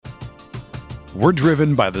We're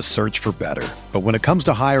driven by the search for better. But when it comes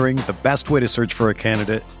to hiring, the best way to search for a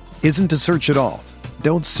candidate isn't to search at all.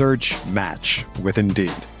 Don't search, match with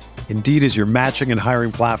Indeed. Indeed is your matching and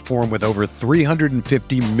hiring platform with over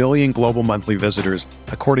 350 million global monthly visitors,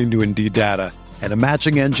 according to Indeed data, and a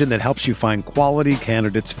matching engine that helps you find quality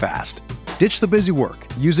candidates fast. Ditch the busy work.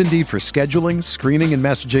 Use Indeed for scheduling, screening, and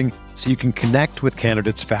messaging so you can connect with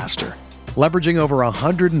candidates faster. Leveraging over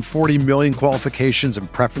 140 million qualifications and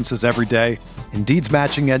preferences every day, Indeed's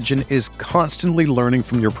matching engine is constantly learning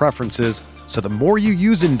from your preferences, so the more you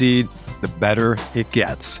use Indeed, the better it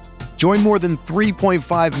gets. Join more than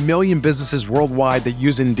 3.5 million businesses worldwide that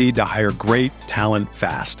use Indeed to hire great talent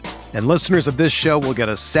fast. And listeners of this show will get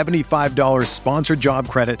a $75 sponsored job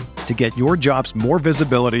credit to get your jobs more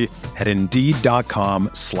visibility at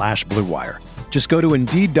Indeed.com/Blue Wire. Just go to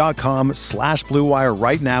Indeed.com/Blue Wire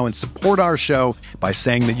right now and support our show by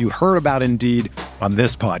saying that you heard about Indeed on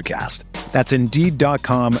this podcast. That's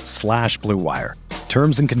Indeed.com/Blue Wire.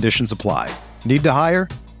 Terms and conditions apply. Need to hire?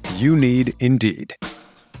 You need Indeed.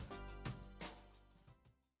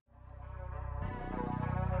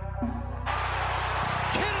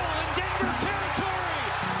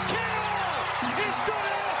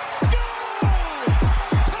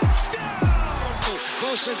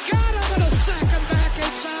 Has got him and a sack him back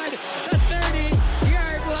inside the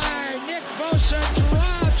 30-yard line. Nick Bosa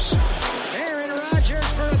drops Aaron Rodgers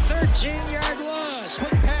for a 13-yard loss.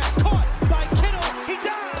 Quick pass caught by Kittle. He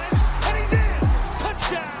dives and he's in.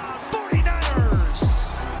 Touchdown 49ers.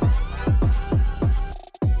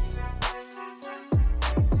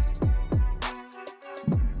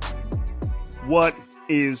 What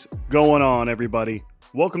is going on, everybody?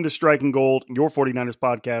 Welcome to Striking Gold, your 49ers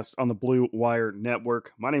podcast on the Blue Wire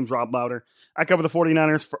Network. My name's Rob Louder. I cover the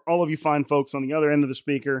 49ers for all of you fine folks on the other end of the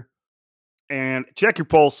speaker. And check your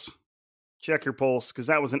pulse. Check your pulse, because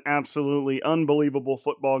that was an absolutely unbelievable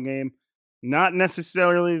football game. Not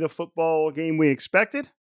necessarily the football game we expected,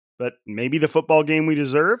 but maybe the football game we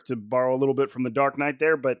deserve, to borrow a little bit from the Dark Knight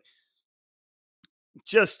there. But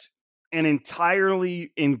just an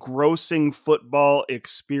entirely engrossing football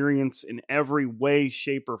experience in every way,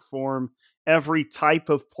 shape, or form. Every type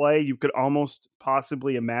of play you could almost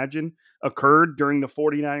possibly imagine occurred during the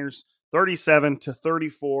 49ers'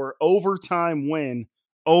 37-34 overtime win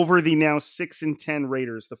over the now 6-10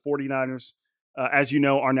 Raiders. The 49ers, as you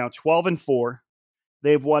know, are now 12-4.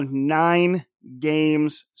 They've won 9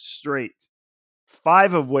 games straight,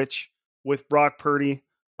 5 of which with Brock Purdy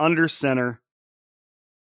under center.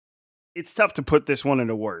 It's tough to put this one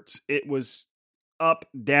into words. It was up,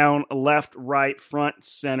 down, left, right, front,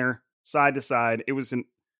 center, side to side. It was an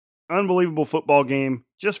unbelievable football game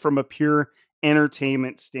just from a pure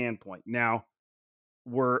entertainment standpoint. Now,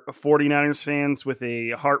 were 49ers fans with a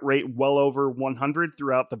heart rate well over 100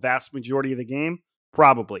 throughout the vast majority of the game?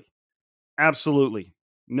 Probably. Absolutely.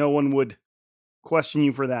 No one would question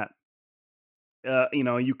you for that.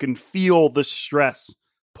 You can feel the stress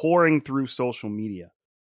pouring through social media.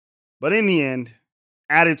 But in the end,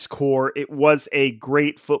 at its core, it was a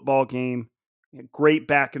great football game, a great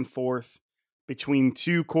back and forth between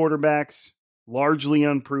two quarterbacks, largely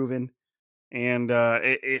unproven, and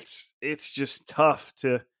it's just tough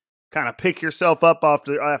to kind of pick yourself up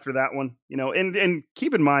after that one, And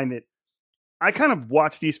keep in mind that I kind of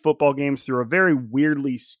watch these football games through a very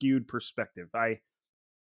weirdly skewed perspective. Like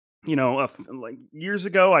years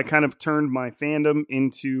ago, I kind of turned my fandom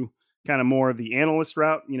into kind of more of the analyst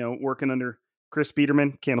route, working under Chris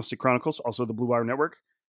Biederman, Candlestick Chronicles, also the Blue Wire Network,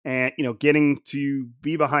 and, getting to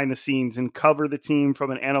be behind the scenes and cover the team from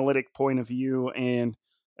an analytic point of view and,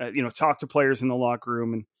 talk to players in the locker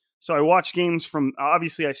room. And so I watched games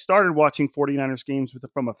obviously I started watching 49ers games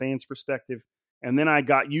from a fan's perspective, and then I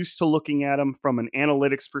got used to looking at them from an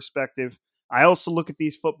analytics perspective. I also look at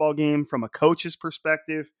these football games from a coach's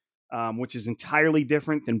perspective, which is entirely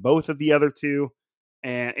different than both of the other two.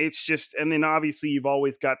 And it's just, and then obviously you've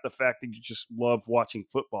always got the fact that you just love watching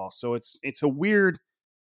football. So it's a weird,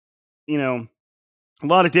 a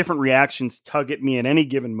lot of different reactions tug at me at any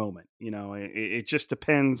given moment. It just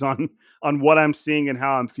depends on what I'm seeing and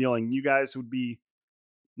how I'm feeling. You guys would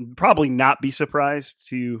probably not be surprised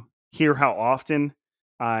to hear how often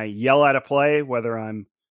I yell at a play, whether I'm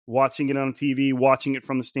watching it on TV, watching it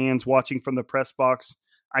from the stands, watching from the press box.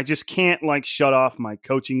 I just can't shut off my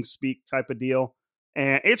coaching speak type of deal.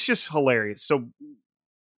 And it's just hilarious. So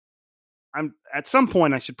at some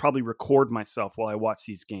point I should probably record myself while I watch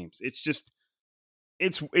these games. It's just,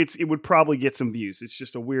 it would probably get some views. It's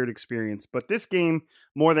just a weird experience. But this game,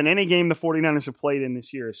 more than any game the 49ers have played in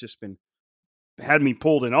this year, has just had me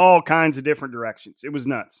pulled in all kinds of different directions. It was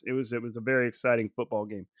nuts. It was a very exciting football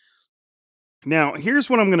game. Now, here's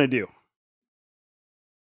what I'm going to do.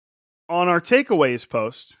 On our takeaways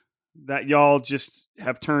post that y'all just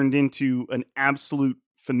have turned into an absolute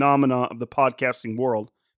phenomena of the podcasting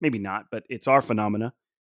world, maybe not, but it's our phenomena.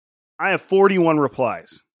 I have 41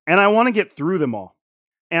 replies, and I want to get through them all.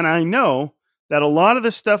 And I know that a lot of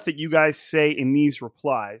the stuff that you guys say in these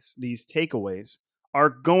replies, these takeaways, are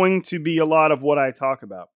going to be a lot of what I talk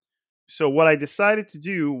about. So what I decided to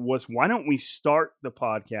do was, why don't we start the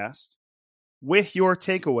podcast with your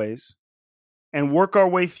takeaways and work our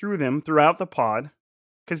way through them throughout the pod,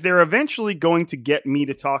 because they're eventually going to get me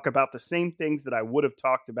to talk about the same things that I would have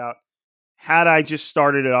talked about had I just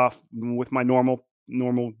started it off with my normal,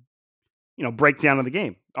 breakdown of the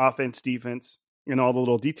game, offense, defense, and all the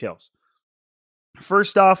little details.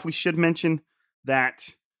 First off, we should mention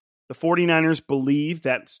that the 49ers believe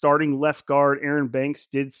that starting left guard Aaron Banks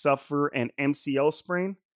did suffer an MCL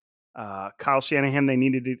sprain. Kyle Shanahan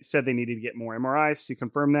said they needed to get more MRIs to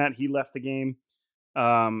confirm that. He left the game.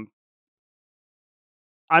 I'm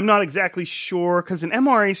not exactly sure, because an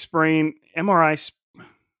MCL sprain,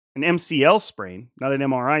 not an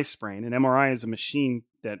MRI sprain. An MRI is a machine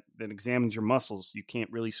that examines your muscles. You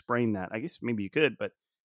can't really sprain that. I guess maybe you could, but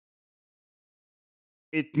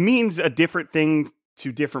it means a different thing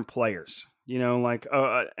to different players. Like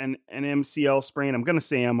an MCL sprain. I'm going to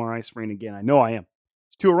say MRI sprain again. I know I am.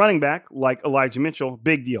 To a running back like Elijah Mitchell,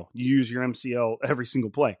 big deal. You use your MCL every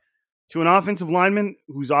single play. To an offensive lineman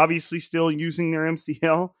who's obviously still using their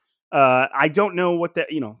MCL, I don't know what that,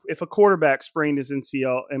 if a quarterback sprained his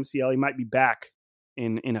MCL, he might be back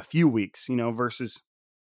in a few weeks, versus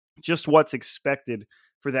just what's expected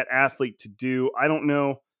for that athlete to do. I don't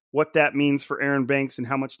know what that means for Aaron Banks and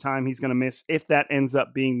how much time he's going to miss if that ends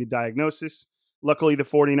up being the diagnosis. Luckily, the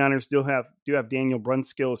 49ers do have Daniel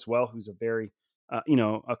Brunskill as well, who's a very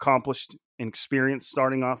accomplished and experienced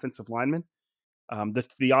starting offensive lineman.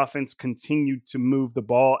 The offense continued to move the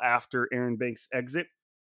ball after Aaron Banks' exit.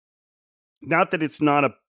 Not that it's not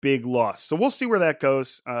a big loss. So we'll see where that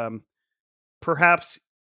goes. Perhaps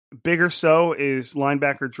bigger so is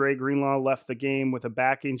linebacker Dre Greenlaw left the game with a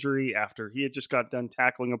back injury after he had just got done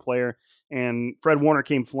tackling a player, and Fred Warner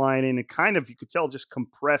came flying in and kind of, you could tell, just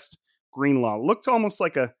compressed Greenlaw. Looked almost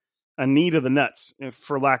like a knee to the nuts,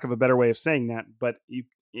 for lack of a better way of saying that. But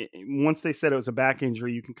once they said it was a back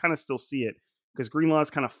injury, you can kind of still see it, because Greenlaw's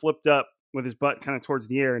kind of flipped up with his butt kind of towards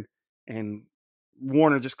the air, and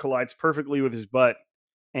Warner just collides perfectly with his butt.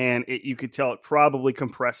 And you could tell it probably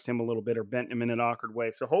compressed him a little bit or bent him in an awkward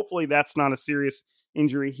way. So hopefully that's not a serious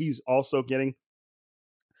injury. He's also getting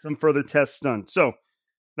some further tests done. So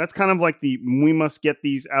that's kind of like we must get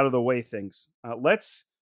these out of the way things. Let's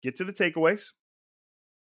get to the takeaways.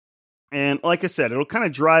 And like I said, it'll kind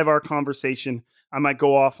of drive our conversation. I might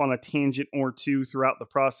go off on a tangent or two throughout the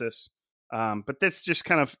process. But that's just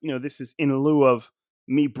kind of, this is in lieu of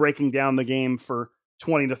me breaking down the game for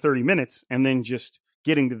 20 to 30 minutes and then just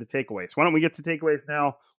getting to the takeaways. Why don't we get to takeaways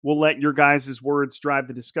now? We'll let your guys' words drive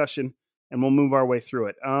the discussion, and we'll move our way through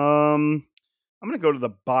it. I'm going to go to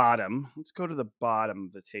the bottom. Let's go to the bottom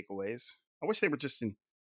of the takeaways. I wish they were just in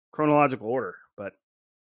chronological order, but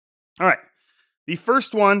all right. The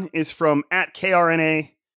first one is from @KRNA,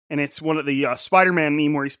 and it's one of the Spider-Man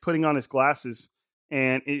meme where he's putting on his glasses,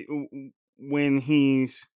 and when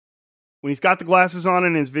he's got the glasses on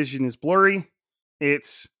and his vision is blurry,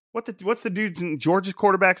 it's what's the dude's Georgia's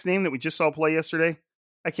quarterback's name that we just saw play yesterday?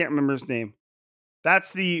 I can't remember his name.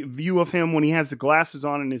 That's the view of him when he has the glasses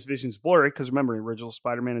on and his vision's blurry, because remember, original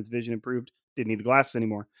Spider-Man, his vision improved, didn't need the glasses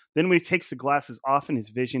anymore. Then when he takes the glasses off and his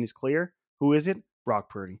vision is clear, who is it? Brock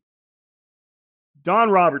Purdy.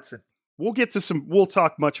 Don Robertson. We'll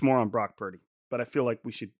talk much more on Brock Purdy, but I feel like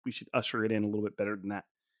we should usher it in a little bit better than that.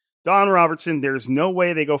 Don Robertson, there's no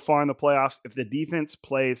way they go far in the playoffs if the defense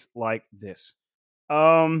plays like this.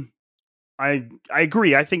 I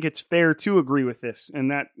agree. I think it's fair to agree with this.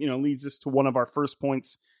 And that, leads us to one of our first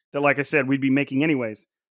points that, like I said, we'd be making anyways.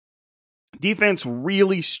 Defense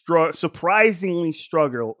really surprisingly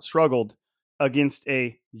struggled against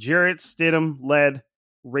a Jarrett Stidham-led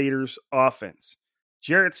Raiders offense.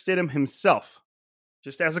 Jarrett Stidham himself,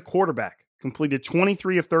 just as a quarterback, completed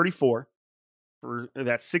 23 of 34 for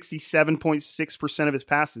that 67.6% of his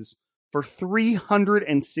passes for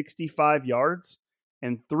 365 yards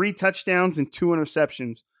and 3 touchdowns and 2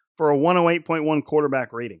 interceptions for a 108.1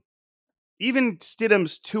 quarterback rating. Even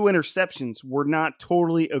Stidham's 2 interceptions were not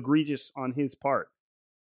totally egregious on his part.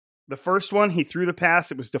 The first one, he threw the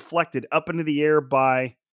pass. It was deflected up into the air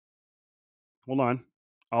by, hold on,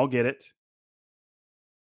 I'll get it.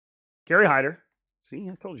 Kerry Hyder. See,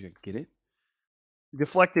 I told you I'd get it.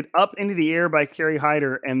 deflected up into the air by Kerry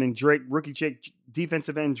Hyder, and then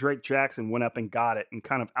defensive end Drake Jackson went up and got it and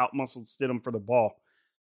kind of outmuscled Stidham for the ball.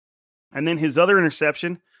 And then his other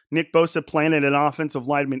interception, Nick Bosa planted an offensive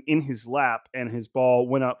lineman in his lap, and his ball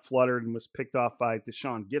went up, fluttered, and was picked off by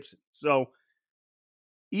Deshaun Gibson. So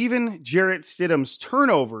even Jarrett Stidham's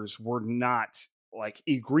turnovers were not like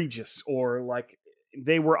egregious, or like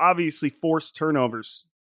they were obviously forced turnovers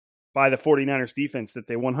by the 49ers defense that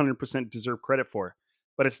they 100% deserve credit for.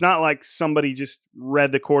 But it's not like somebody just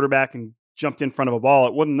read the quarterback and jumped in front of a ball.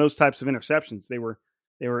 It wasn't those types of interceptions. They were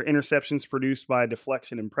interceptions produced by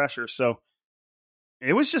deflection and pressure. So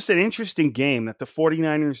it was just an interesting game that the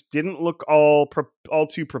 49ers didn't look all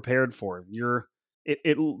too prepared for.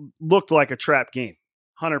 It looked like a trap game,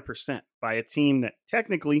 100%, by a team that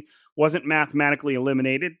technically wasn't mathematically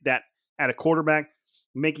eliminated, that had a quarterback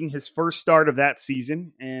making his first start of that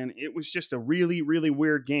season, and it was just a really, really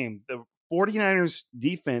weird game. The 49ers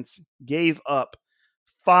defense gave up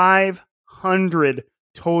 500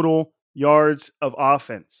 total yards of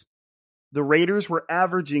offense. The Raiders were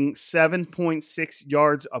averaging 7.6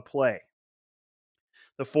 yards a play.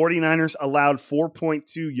 The 49ers allowed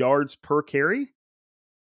 4.2 yards per carry,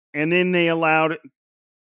 and then they allowed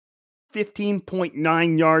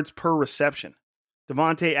 15.9 yards per reception.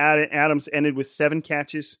 Devontae Adams ended with 7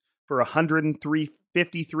 catches for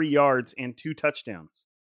 153 yards and 2 touchdowns.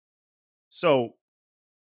 So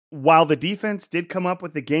while the defense did come up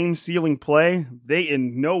with the game-sealing play, they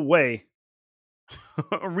in no way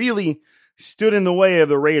really stood in the way of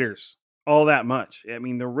the Raiders all that much. I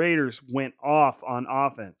mean, the Raiders went off on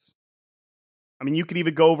offense. I mean, you could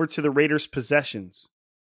even go over to the Raiders' possessions.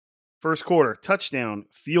 First quarter, touchdown,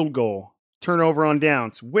 field goal, turnover on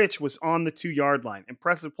downs, which was on the 2-yard line.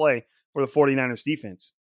 Impressive play for the 49ers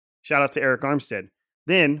defense. Shout out to Eric Armstead.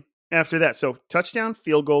 Then, after that, so touchdown,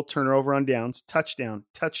 field goal, turnover on downs, touchdown,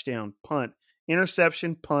 punt,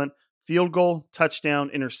 interception, punt, field goal, touchdown,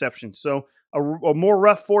 interception. So a more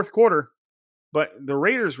rough fourth quarter, but the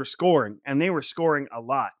Raiders were scoring, and they were scoring a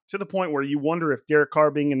lot, to the point where you wonder if Derek Carr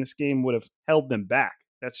being in this game would have held them back.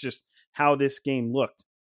 That's just how this game looked.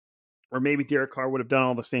 Or maybe Derek Carr would have done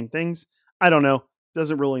all the same things. I don't know.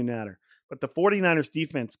 Doesn't really matter. But the 49ers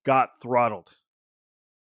defense got throttled,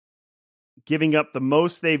 giving up the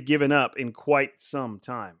most they've given up in quite some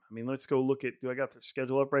time. I mean, let's go look at, do I got their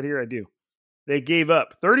schedule up right here? I do. They gave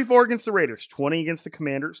up 34 against the Raiders, 20 against the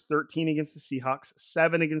Commanders, 13 against the Seahawks,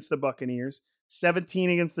 7 against the Buccaneers, 17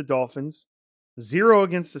 against the Dolphins, 0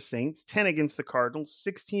 against the Saints, 10 against the Cardinals,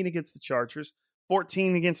 16 against the Chargers,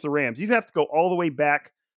 14 against the Rams. You have to go all the way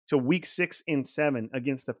back to week 6 and 7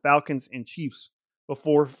 against the Falcons and Chiefs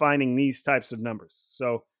before finding these types of numbers.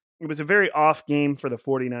 So it was a very off game for the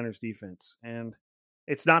 49ers defense. And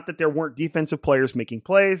it's not that there weren't defensive players making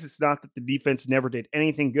plays. It's not that the defense never did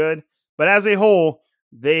anything good. But as a whole,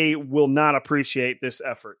 they will not appreciate this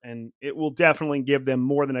effort. And it will definitely give them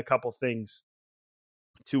more than a couple things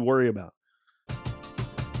to worry about.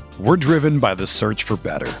 We're driven by the search for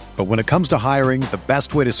better. But when it comes to hiring, the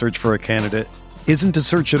best way to search for a candidate isn't to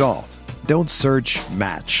search at all. Don't search,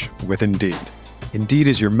 match with Indeed. Indeed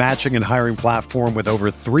is your matching and hiring platform with over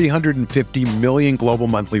 350 million global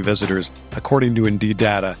monthly visitors, according to Indeed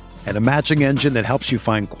data, and a matching engine that helps you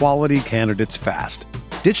find quality candidates fast.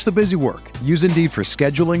 Ditch the busy work. Use Indeed for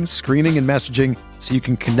scheduling, screening, and messaging so you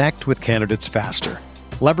can connect with candidates faster.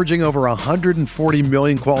 Leveraging over 140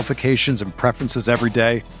 million qualifications and preferences every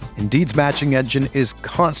day, Indeed's matching engine is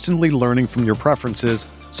constantly learning from your preferences,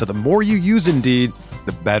 so the more you use Indeed,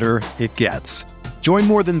 the better it gets. Join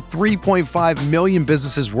more than 3.5 million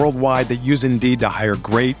businesses worldwide that use Indeed to hire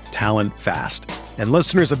great talent fast. And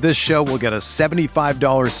listeners of this show will get a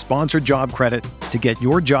 $75 sponsored job credit to get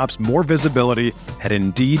your jobs more visibility at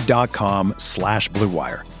Indeed.com/Blue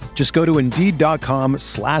Wire. Just go to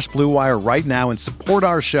Indeed.com/Blue Wire right now and support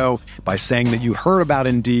our show by saying that you heard about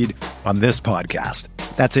Indeed on this podcast.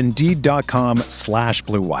 That's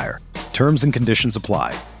Indeed.com/Blue Wire. Terms and conditions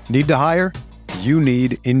apply. Need to hire? You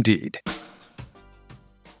need Indeed.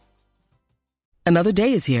 Another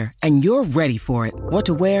day is here, and you're ready for it. What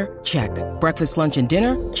to wear? Check. Breakfast, lunch, and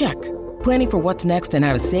dinner? Check. Planning for what's next and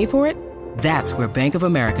how to save for it? That's where Bank of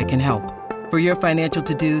America can help. For your financial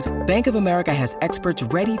to-dos, Bank of America has experts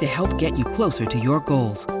ready to help get you closer to your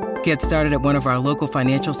goals. Get started at one of our local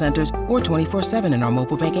financial centers or 24/7 in our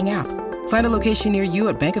mobile banking app. Find a location near you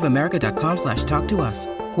at bankofamerica.com/talktous.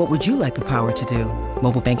 What would you like the power to do?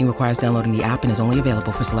 Mobile banking requires downloading the app and is only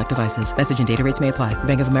available for select devices. Message and data rates may apply.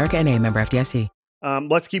 Bank of America NA, member FDIC.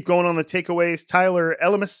 Let's keep going on the takeaways.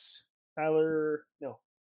 Ailmas. Ailmas.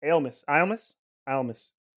 Ailmas.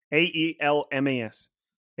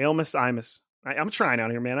 Ailmas. I'm trying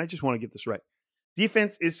out here, man. I just want to get this right.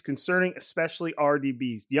 Defense is concerning, especially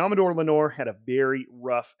RDBs. Deommodore Lenoir had a very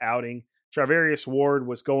rough outing. Charvarius Ward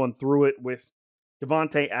was going through it with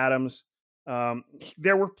Davante Adams.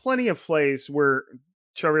 There were plenty of plays where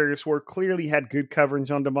Charvarius Ward clearly had good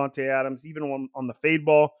coverage on Davante Adams. Even on the fade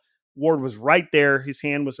ball, Ward was right there. His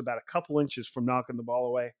hand was about a couple inches from knocking the ball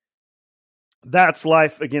away. That's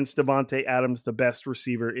life against Davante Adams, the best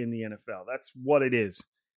receiver in the NFL. That's what it is.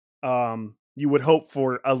 You would hope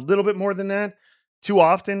for a little bit more than that. Too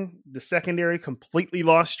often, the secondary completely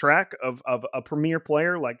lost track of a premier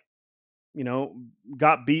player, like,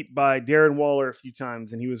 got beat by Darren Waller a few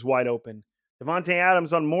times and he was wide open. Davante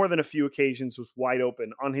Adams on more than a few occasions was wide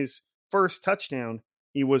open. On his first touchdown,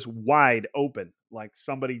 he was wide open, like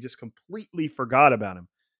somebody just completely forgot about him.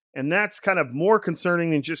 And that's kind of more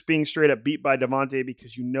concerning than just being straight up beat by Davante,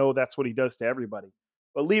 because that's what he does to everybody.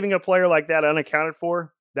 But leaving a player like that unaccounted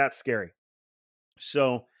for, that's scary.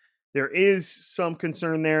 So there is some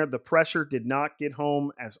concern there. The pressure did not get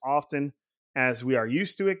home as often as we are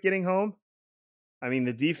used to it getting home. I mean,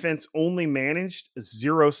 the defense only managed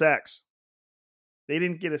 0 sacks. They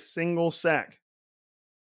didn't get a single sack.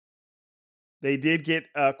 They did get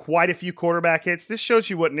quite a few quarterback hits. This shows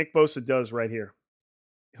you what Nick Bosa does right here.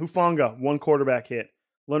 Hufanga, 1 quarterback hit.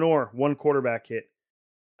 Lenoir, 1 quarterback hit.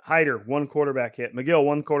 Hyder, 1 quarterback hit. McGill,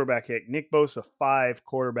 1 quarterback hit. Nick Bosa, 5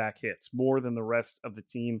 quarterback hits, more than the rest of the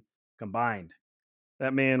team combined.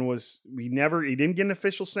 That man he didn't get an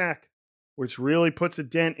official sack, which really puts a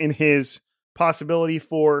dent in his possibility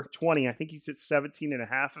for 20. I think he's at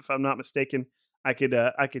 17.5, if I'm not mistaken. I could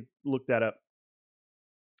look that up.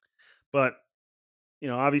 But,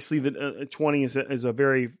 obviously the 20 is a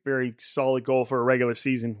very, very solid goal for a regular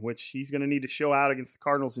season, which he's going to need to show out against the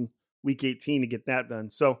Cardinals in Week 18 to get that done.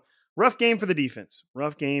 So, rough game for the defense.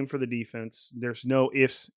 There's no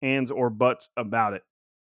ifs, ands, or buts about it.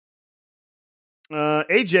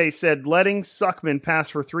 AJ said letting Suckman pass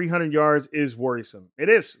for 300 yards is worrisome. It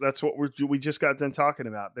is. That's what we just got done talking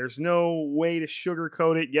about. There's no way to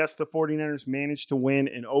sugarcoat it. Yes, the 49ers managed to win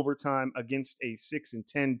in overtime against a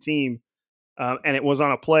 6-10 team, and it was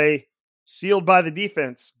on a play sealed by the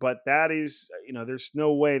defense. But that is, there's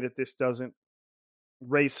no way that this doesn't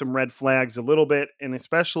raise some red flags a little bit, and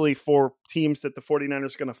especially for teams that the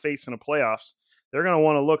 49ers are going to face in the playoffs. They're going to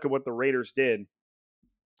want to look at what the Raiders did,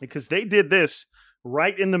 because they did this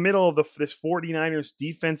right in the middle of this 49ers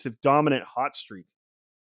defensive dominant hot streak.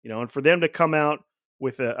 And for them to come out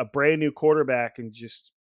with a brand new quarterback and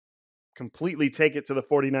just completely take it to the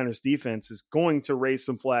 49ers defense is going to raise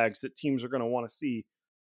some flags that teams are going to want to see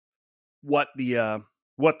what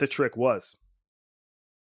the trick was.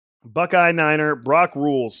 Buckeye Niner, Brock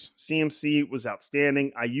rules. CMC was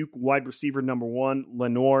outstanding. Ayuk wide receiver number 1.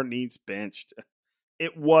 Lenoir needs benched.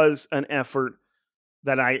 It was an effort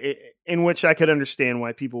in which I could understand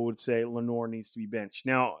why people would say Lenoir needs to be benched.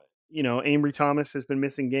 Now, Ambry Thomas has been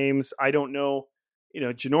missing games. I don't know.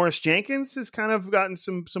 Janoris Jenkins has kind of gotten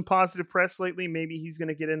some positive press lately. Maybe he's going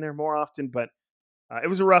to get in there more often, but it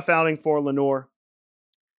was a rough outing for Lenoir.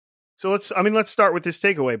 So let's start with this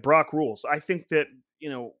takeaway. Brock rules. I think that,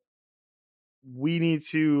 we need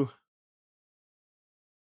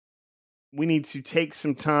to take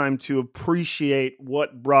some time to appreciate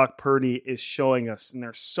what Brock Purdy is showing us. And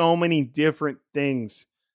there's so many different things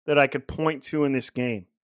that I could point to in this game.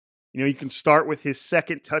 You can start with his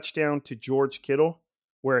second touchdown to George Kittle,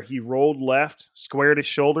 where he rolled left, squared his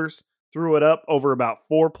shoulders, threw it up over about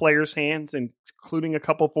 4 players' hands, including a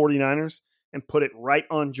couple 49ers, and put it right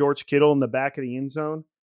on George Kittle in the back of the end zone.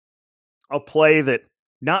 A play that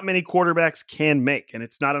not many quarterbacks can make. And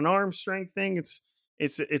it's not an arm strength thing.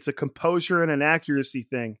 It's a composure and an accuracy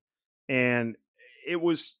thing. And it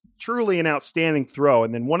was truly an outstanding throw.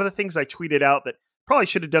 And then one of the things I tweeted out that probably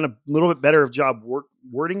should have done a little bit better of job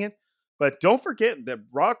wording it, but don't forget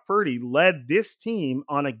that Brock Purdy led this team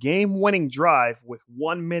on a game-winning drive with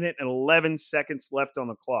 1 minute and 11 seconds left on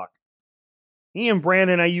the clock. He and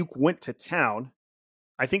Brandon Ayuk went to town.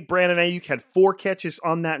 I think Brandon Ayuk had 4 catches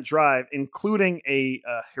on that drive, including a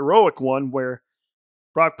heroic one where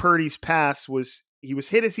Brock Purdy's pass he was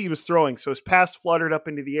hit as he was throwing, so his pass fluttered up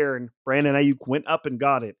into the air, and Brandon Ayuk went up and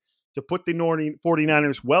got it to put the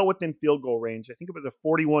 49ers well within field goal range. I think it was a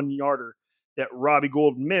 41-yarder that Robbie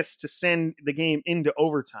Gould missed to send the game into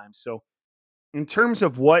overtime. So in terms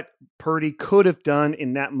of what Purdy could have done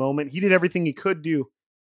in that moment, he did everything he could do.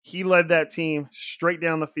 He led that team straight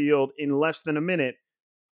down the field in less than a minute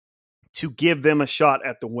to give them a shot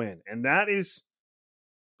at the win. And that is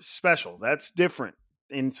special. That's different.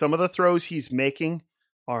 And some of the throws he's making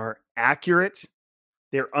are accurate.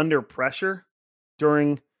 They're under pressure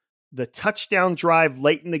during the touchdown drive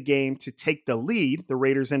late in the game to take the lead. The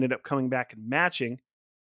Raiders ended up coming back and matching.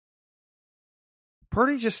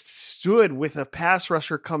 Purdy just stood with a pass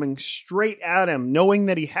rusher coming straight at him, knowing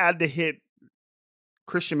that he had to hit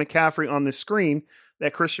Christian McCaffrey on the screen,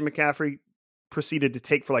 that Christian McCaffrey proceeded to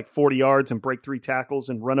take for like 40 yards and break 3 tackles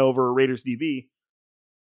and run over a Raiders DB.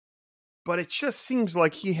 But it just seems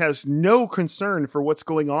like he has no concern for what's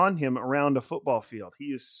going on him around a football field. He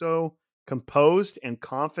is so composed and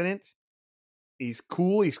confident. He's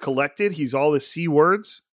cool. He's collected. He's all the C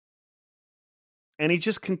words. And he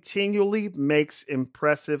just continually makes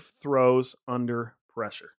impressive throws under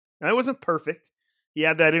pressure. Now, it wasn't perfect. He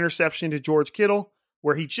had that interception to George Kittle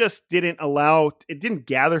where he just didn't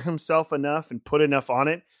gather himself enough and put enough on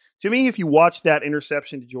it. To me, if you watch that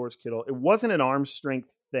interception to George Kittle, it wasn't an arm strength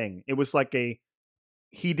thing. It was like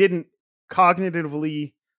he didn't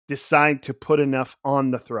cognitively decide to put enough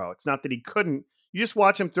on the throw. It's not that he couldn't. You just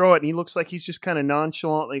watch him throw it, and he looks like he's just kind of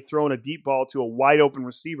nonchalantly throwing a deep ball to a wide open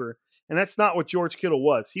receiver. And that's not what George Kittle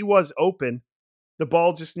was. He was open. The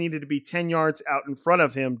ball just needed to be 10 yards out in front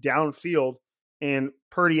of him downfield, and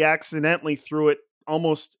Purdy accidentally threw it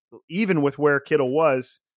almost even with where Kittle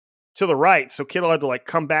was to the right. So Kittle had to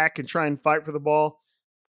come back and try and fight for the ball.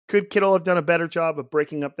 Could Kittle have done a better job of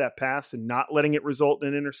breaking up that pass and not letting it result in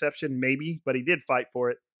an interception? Maybe, but he did fight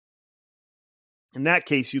for it. In that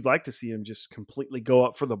case, you'd like to see him just completely go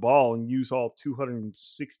up for the ball and use all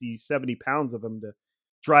 260, 70 pounds of him to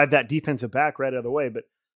drive that defensive back right out of the way. But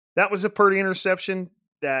that was a Purdy interception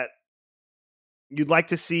that you'd like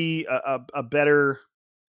to see a better,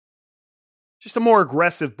 just a more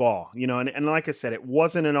aggressive ball, and like I said, it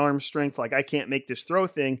wasn't an arm strength, like I can't make this throw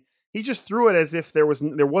thing. He just threw it as if there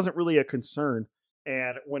wasn't really a concern.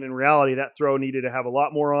 And when in reality, that throw needed to have a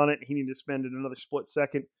lot more on it. He needed to spend another split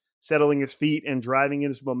second settling his feet and driving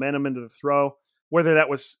his momentum into the throw, whether that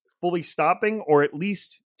was fully stopping or at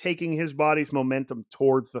least taking his body's momentum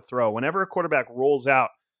towards the throw. Whenever a quarterback rolls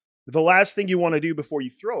out, the last thing you want to do before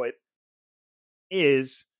you throw it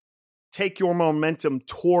is take your momentum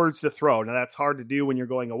towards the throw. Now, that's hard to do when you're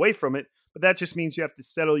going away from it, but that just means you have to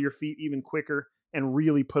settle your feet even quicker and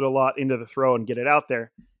really put a lot into the throw and get it out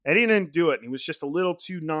there. And he didn't do it. He was just a little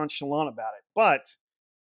too nonchalant about it. But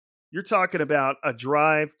you're talking about a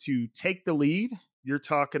drive to take the lead. You're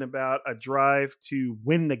talking about a drive to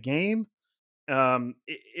win the game.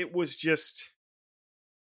 It was just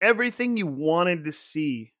everything you wanted to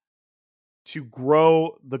see to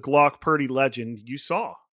grow the Glock Purdy legend, you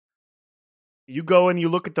saw. You go and you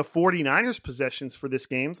look at the 49ers possessions for this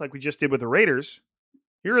game, like we just did with the Raiders.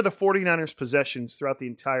 Here are the 49ers possessions throughout the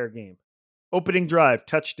entire game. Opening drive,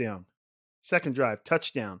 touchdown. Second drive,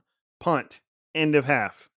 touchdown. Punt, end of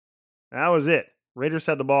half. That was it. Raiders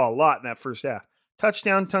had the ball a lot in that first half.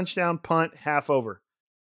 Touchdown, punt, half over.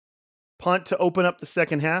 Punt to open up the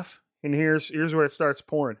second half. And here's where it starts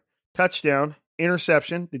pouring. Touchdown,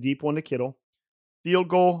 interception, the deep one to Kittle. Field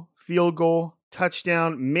goal,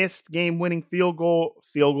 touchdown, missed game-winning field goal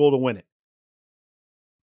to win it.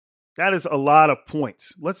 That is a lot of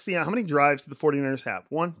points. Let's see how many drives do the 49ers have.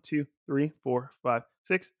 1, 2, 3, 4, 5,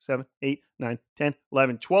 6, 7, 8, 9, 10,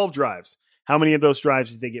 11, 12 drives. How many of those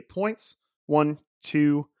drives did they get points? 1,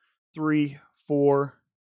 2, 3, 4,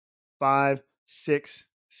 5, 6,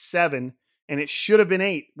 7. And it should have been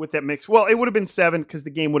 8 with that mix. Well, it would have been 7 because the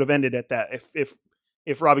game would have ended at that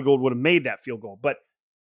if Robbie Gould would have made that field goal. But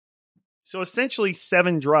so essentially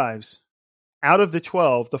 7 drives out of the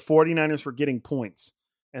 12, the 49ers were getting points.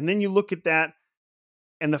 And then you look at that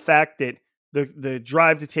and the fact that the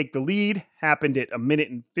drive to take the lead happened at 1 minute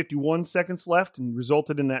and 51 seconds left and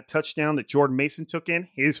resulted in that touchdown that Jordan Mason took in,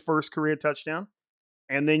 his first career touchdown.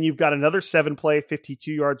 And then you've got another 7-play,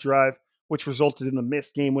 52-yard drive, which resulted in the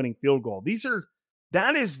missed game-winning field goal.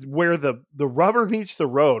 That is where the rubber meets the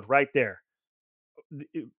road right there.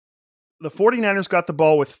 The 49ers got the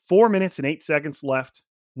ball with 4 minutes and 8 seconds left,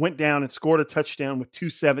 went down and scored a touchdown with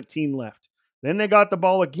 2:17 left. Then they got the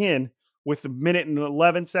ball again with 1 minute and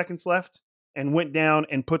 11 seconds left and went down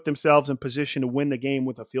and put themselves in position to win the game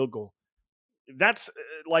with a field goal. That's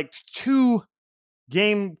like 2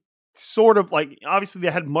 game sort of like, obviously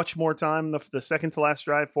they had much more time, the second to last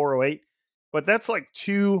drive, 4:08, but that's like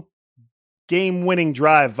 2 game-winning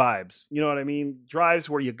drive vibes. You know what I mean? Drives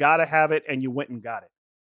where you got to have it and you went and got it.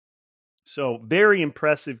 So very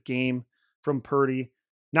impressive game from Purdy.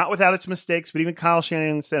 Not without its mistakes, but even Kyle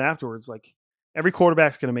Shanahan said afterwards, like, every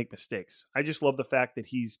quarterback's going to make mistakes. I just love the fact that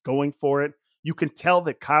he's going for it. You can tell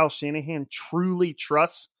that Kyle Shanahan truly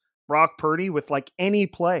trusts Brock Purdy with like any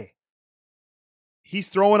play. He's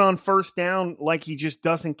throwing on first down like he just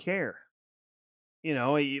doesn't care.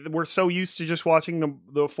 we're so used to just watching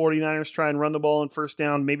the 49ers try and run the ball on first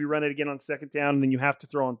down, maybe run it again on second down, and then you have to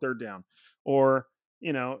throw on third down. Or,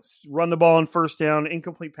 run the ball on first down,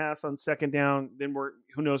 incomplete pass on second down, then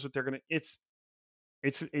who knows what they're going to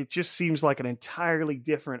it just seems like an entirely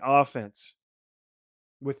different offense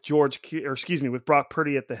with with Brock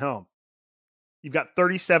Purdy at the helm. You've got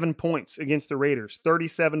 37 points against the Raiders,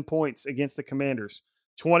 37 points against the Commanders,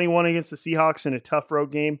 21 against the Seahawks in a tough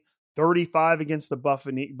road game, 35 against the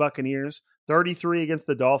Buccaneers, 33 against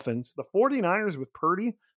the Dolphins. The 49ers with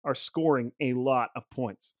Purdy are scoring a lot of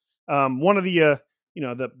points. One of the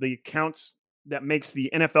accounts that makes the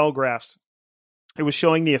NFL graphs, it was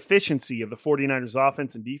showing the efficiency of the 49ers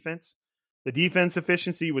offense and defense. The defense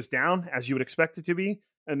efficiency was down, as you would expect it to be,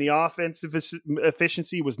 and the offensive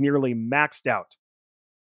efficiency was nearly maxed out.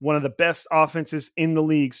 One of the best offenses in the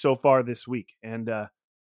league so far this week. And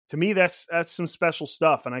to me, that's some special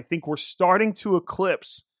stuff. And I think we're starting to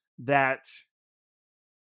eclipse that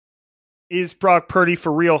is Brock Purdy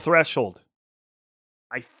for real threshold.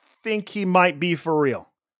 I think he might be for real.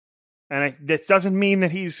 And that doesn't mean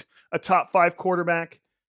that he's a top 5 quarterback.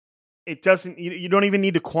 It doesn't, you don't even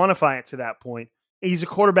need to quantify it to that point. He's a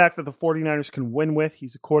quarterback that the 49ers can win with.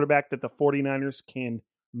 He's a quarterback that the 49ers can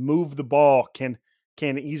move the ball.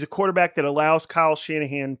 He's a quarterback that allows Kyle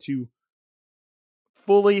Shanahan to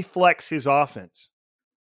fully flex his offense.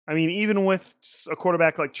 I mean, even with a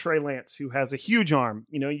quarterback like Trey Lance, who has a huge arm,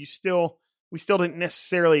 we still didn't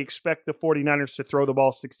necessarily expect the 49ers to throw the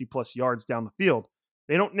ball 60 plus yards down the field.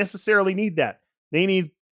 They don't necessarily need that. They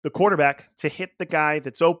need the quarterback to hit the guy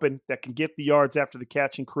that's open, that can get the yards after the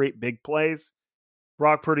catch and create big plays.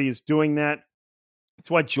 Brock Purdy is doing that. That's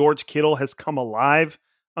why George Kittle has come alive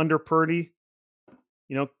under Purdy.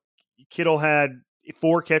 Kittle had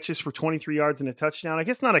 4 catches for 23 yards and a touchdown. I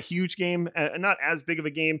guess not a huge game, not as big of a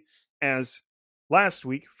game as last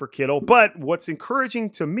week for Kittle. But what's encouraging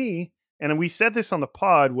to me, and we said this on the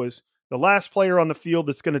pod, was the last player on the field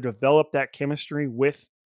that's going to develop that chemistry with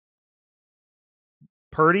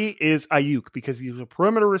Purdy is Ayuk, because he's a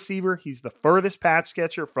perimeter receiver. He's the furthest pass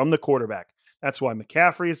catcher from the quarterback. That's why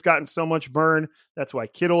McCaffrey has gotten so much burn. That's why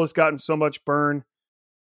Kittle has gotten so much burn.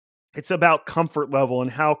 It's about comfort level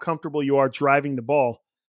and how comfortable you are driving the ball.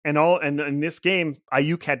 And in this game,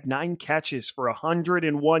 Ayuk had 9 catches for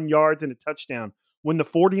 101 yards and a touchdown when the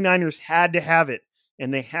 49ers had to have it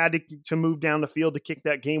and they had to move down the field to kick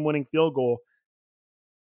that game-winning field goal.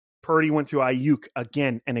 Purdy went to Ayuk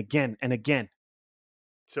again and again and again.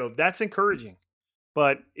 So that's encouraging.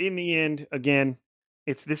 But in the end, again,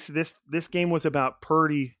 it's this game was about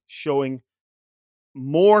Purdy showing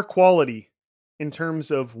more quality in terms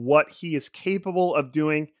of what he is capable of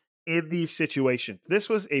doing in these situations. This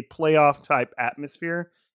was a playoff type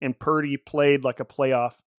atmosphere, and Purdy played like a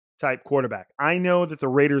playoff type quarterback. I know that the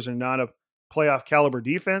Raiders are not a playoff caliber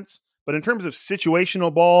defense, but in terms of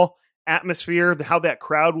situational ball, atmosphere, how that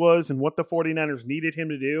crowd was, and what the 49ers needed him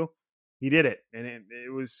to do, he did it, and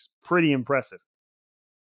it was pretty impressive.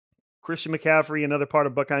 Christian McCaffrey, another part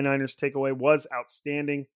of Buckeye Niners takeaway, was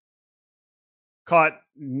outstanding.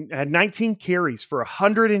 Had 19 carries for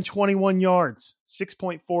 121 yards,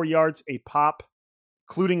 6.4 yards a pop,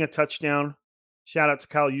 including a touchdown. Shout out to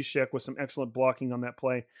Kyle Juszczyk with some excellent blocking on that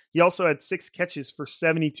play. He also had 6 catches for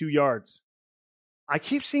 72 yards. I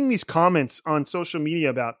keep seeing these comments on social media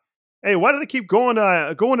about, hey, why do they keep going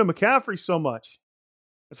to McCaffrey so much?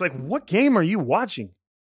 It's like, what game are you watching?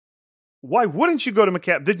 Why wouldn't you go to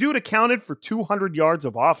McCaffrey? The dude accounted for 200 yards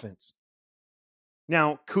of offense.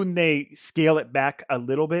 Now, couldn't they scale it back a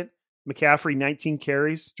little bit? McCaffrey, 19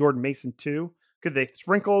 carries. Jordan Mason, 2. Could they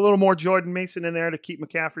sprinkle a little more Jordan Mason in there to keep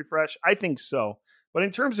McCaffrey fresh? I think so. But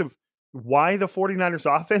in terms of why the 49ers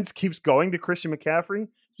offense keeps going to Christian McCaffrey,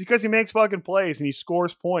 it's because he makes fucking plays and he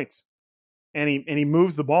scores points. And he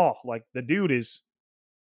moves the ball. Like, the dude is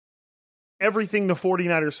everything the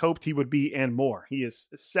 49ers hoped he would be and more. He has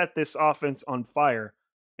set this offense on fire.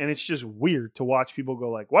 And it's just weird to watch people go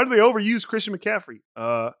like, why do they overuse Christian McCaffrey?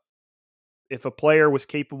 If a player was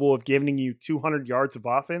capable of giving you 200 yards of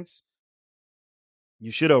offense, you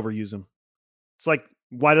should overuse him. It's like,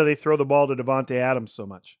 why do they throw the ball to Devontae Adams so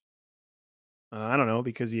much? I don't know,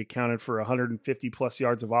 because he accounted for 150 plus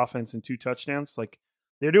yards of offense and 2 touchdowns. Like,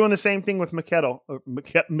 they're doing the same thing with McKittle.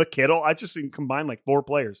 I just combined like 4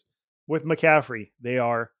 players. With McCaffrey, they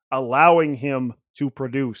are allowing him to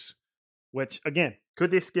produce, which, again, could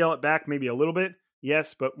they scale it back maybe a little bit?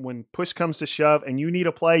 Yes, but when push comes to shove and you need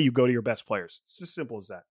a play, you go to your best players. It's as simple as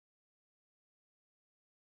that.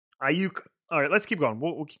 Ayuk. All right, let's keep going.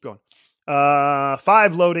 We'll keep going.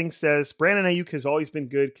 5 loading says, Brandon Ayuk has always been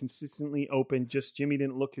good, consistently open. Just Jimmy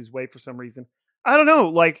didn't look his way for some reason. I don't know.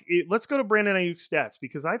 Let's go to Brandon Ayuk's stats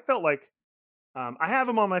because I felt like I have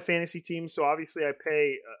him on my fantasy team, so obviously I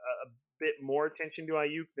pay a bit more attention to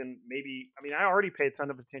Ayuk than maybe. I mean, I already pay a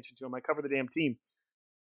ton of attention to him. I cover the damn team.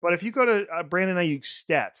 But if you go to Brandon Ayuk's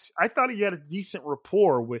stats, I thought he had a decent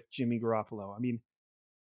rapport with Jimmy Garoppolo. I mean,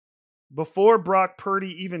 before Brock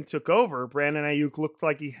Purdy even took over, Brandon Ayuk looked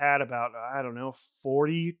like he had about,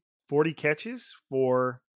 40 catches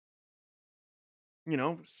for,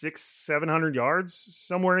 700 yards,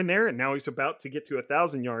 somewhere in there. And now he's about to get to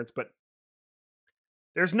 1,000 yards. But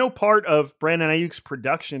there's no part of Brandon Ayuk's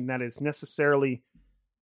production that is necessarily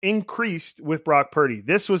increased with Brock Purdy.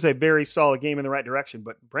 This was a very solid game in the right direction,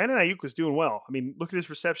 but Brandon Ayuk was doing well. I mean, look at his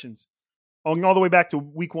receptions. Going all the way back to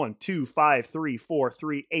week 1, 2, 5, 3, 4,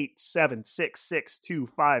 3, 8, 7, 6, 6, 2,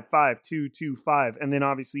 5, 5, 2, 2, 5. And then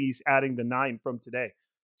obviously he's adding the 9 from today.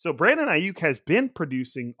 So Brandon Ayuk has been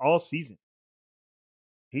producing all season.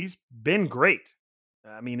 He's been great.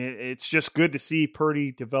 I mean, it's just good to see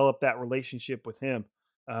Purdy develop that relationship with him.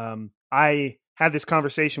 I had this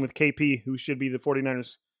conversation with KP, who should be the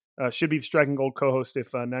 49ers, should be the Striking Gold co-host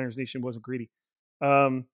if Niners Nation wasn't greedy.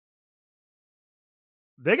 They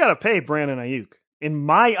got to pay Brandon Ayuk. In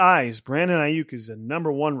my eyes, Brandon Ayuk is a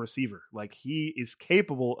number one receiver. Like, he is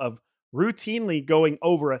capable of routinely going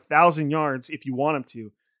over 1,000 yards if you want him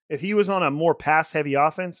to. If he was on a more pass-heavy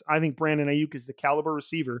offense, I think Brandon Ayuk is the caliber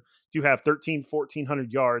receiver to have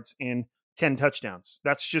 1,400 yards and 10 touchdowns.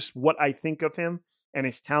 That's just what I think of him and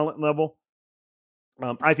his talent level.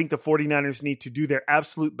 I think the 49ers need to do their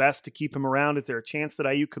absolute best to keep him around. Is there a chance that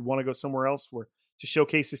Ayuk could want to go somewhere else to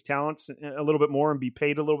showcase his talents a little bit more and be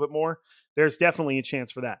paid a little bit more? There's definitely a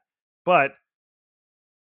chance for that. But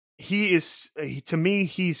to me,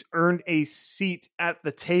 he's earned a seat at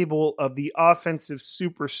the table of the offensive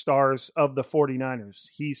superstars of the 49ers.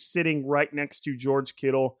 He's sitting right next to George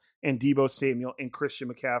Kittle and Deebo Samuel and Christian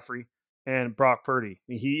McCaffrey and Brock Purdy.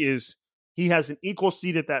 He has an equal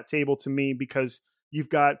seat at that table to me because you've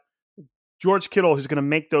got George Kittle, who's going to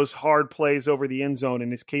make those hard plays over the end zone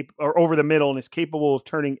and or over the middle and is capable of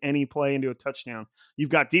turning any play into a touchdown. You've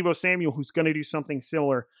got Deebo Samuel, who's going to do something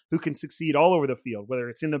similar, who can succeed all over the field, whether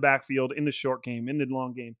it's in the backfield, in the short game, in the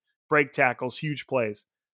long game, break tackles, huge plays.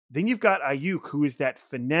 Then you've got Ayuk, who is that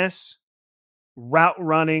finesse, route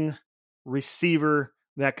running receiver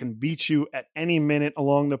that can beat you at any minute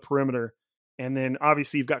along the perimeter. And then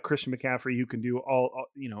obviously you've got Christian McCaffrey, who can do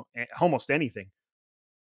almost anything.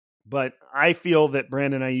 But I feel that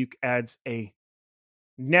Brandon Ayuk adds a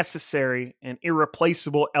necessary and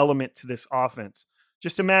irreplaceable element to this offense.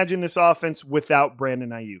 Just imagine this offense without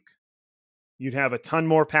Brandon Ayuk. You'd have a ton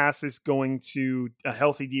more passes going to a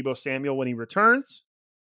healthy Deebo Samuel when he returns,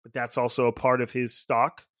 but that's also a part of his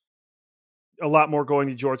stock. A lot more going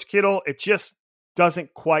to George Kittle. It just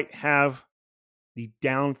doesn't quite have the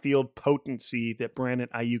downfield potency that Brandon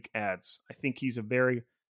Ayuk adds. I think he's a very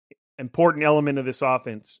important element of this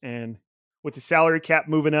offense. And with the salary cap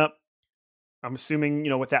moving up, I'm assuming,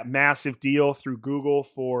 with that massive deal through Google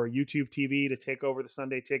for YouTube TV to take over the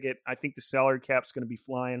Sunday Ticket, I think the salary cap's going to be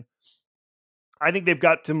flying. I think they've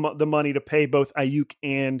got the money to pay both Ayuk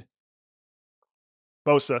and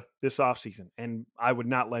Bosa this offseason. And I would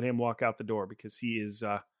not let him walk out the door because he's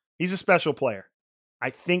a special player. I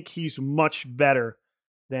think he's much better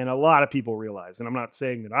than a lot of people realize. And I'm not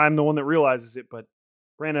saying that I'm the one that realizes it, but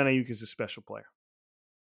Brandon Ayuk is a special player.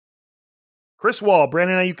 Chris Wall,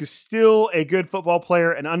 Brandon Ayuk is still a good football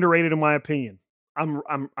player and underrated in my opinion. I'm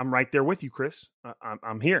right there with you, Chris.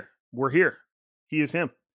 I'm here. We're here. He is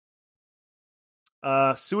him.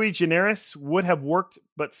 Sui Generis would have worked,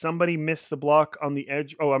 but somebody missed the block on the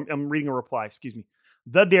edge. Oh, I'm reading a reply. Excuse me.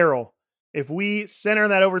 The Daryl. If we center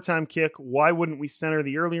that overtime kick, why wouldn't we center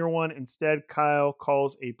the earlier one? Instead, Kyle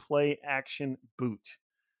calls a play action boot.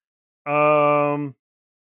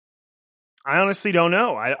 I honestly don't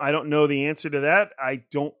know. I don't know the answer to that. I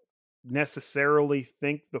don't necessarily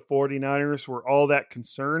think the 49ers were all that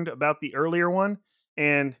concerned about the earlier one.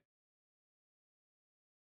 And,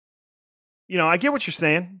 I get what you're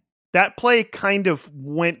saying. That play kind of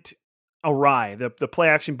went awry, the play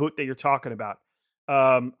action boot that you're talking about.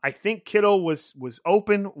 I think Kittle was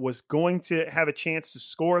open, was going to have a chance to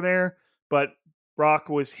score there, but Brock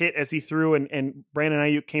was hit as he threw, and Brandon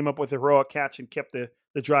Ayuk came up with a heroic catch and kept the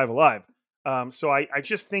drive alive. So I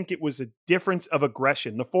just think it was a difference of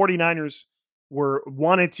aggression. The 49ers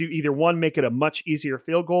wanted to either, one, make it a much easier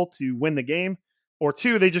field goal to win the game, or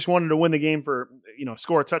two, they just wanted to win the game for,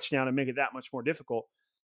 score a touchdown and make it that much more difficult.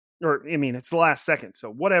 Or, it's the last second.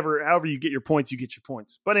 So however you get your points, you get your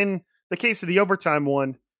points. But in the case of the overtime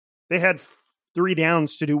one, they had 3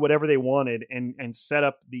 downs to do whatever they wanted and set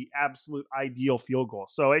up the absolute ideal field goal.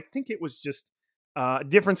 So I think it was just a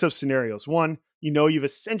difference of scenarios. One, you've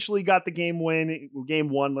essentially got the game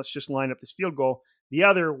one. Let's just line up this field goal. The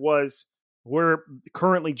other was, we're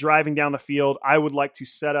currently driving down the field. I would like to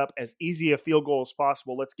set up as easy a field goal as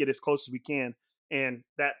possible. Let's get as close as we can. And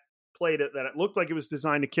that play that it looked like it was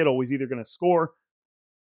designed to Kittle was either going to score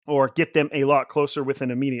or get them a lot closer with an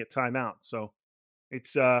immediate timeout. So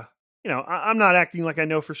it's, I'm not acting like I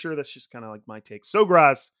know for sure. That's just kind of like my take. So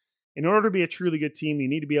Graz, in order to be a truly good team, you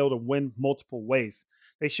need to be able to win multiple ways.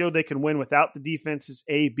 They showed they can win without the defense's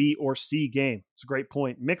A, B, or C game. It's a great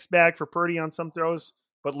point. Mixed bag for Purdy on some throws,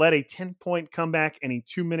 but led a 10-point comeback and a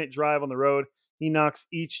 2-minute drive on the road. He knocks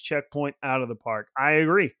each checkpoint out of the park. I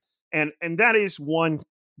agree. And that is one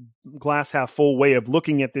glass half full way of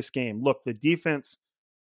looking at this game. Look, the defense,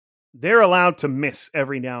 they're allowed to miss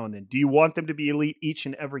every now and then. Do you want them to be elite each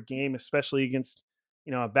and every game, especially against,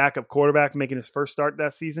 a backup quarterback making his first start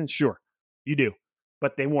that season? Sure, you do.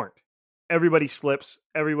 But they weren't. Everybody slips.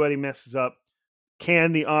 Everybody messes up.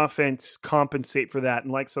 Can the offense compensate for that?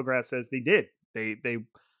 And like Sograt says, they did.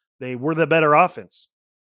 They were the better offense.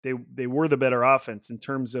 They were the better offense in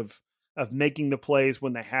terms of making the plays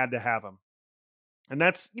when they had to have them. And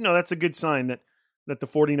that's a good sign that the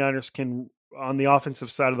 49ers can, on the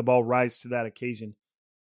offensive side of the ball, rise to that occasion.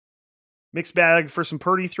 Mixed bag for some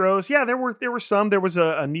Purdy throws. Yeah, there were some. There was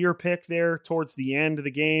a near pick there towards the end of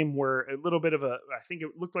the game where I think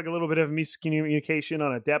it looked like a little bit of miscommunication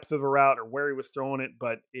on a depth of a route or where he was throwing it,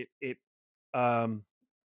 but it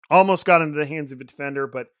almost got into the hands of a defender.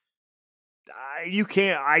 But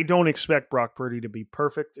I don't expect Brock Purdy to be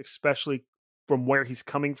perfect, especially from where he's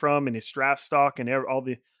coming from and his draft stock and all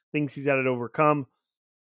the things he's had to overcome.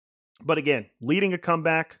 But again, leading a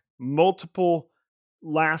comeback, multiple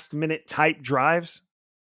last-minute type drives,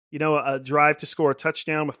 a drive to score a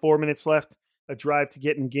touchdown with 4 minutes left, a drive to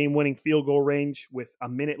get in game-winning field goal range with a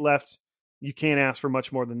minute left. You can't ask for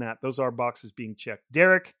much more than that. Those are boxes being checked.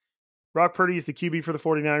 Derek, Brock Purdy is the QB for the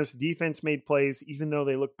 49ers. The defense made plays, even though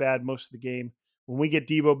they looked bad most of the game. When we get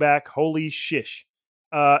Debo back, holy shish.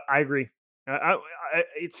 I agree.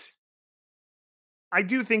 I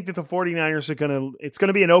do think that the 49ers it's going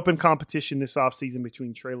to be an open competition this offseason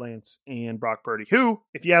between Trey Lance and Brock Purdy, who,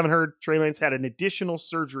 if you haven't heard, Trey Lance had an additional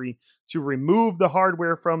surgery to remove the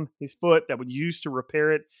hardware from his foot that would use to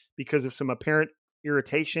repair it because of some apparent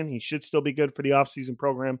irritation. He should still be good for the offseason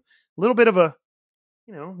program. A little bit of a,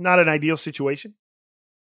 not an ideal situation.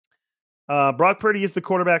 Brock Purdy is the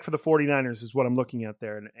quarterback for the 49ers is what I'm looking at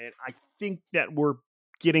there. And I think that we're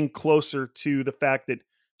getting closer to the fact that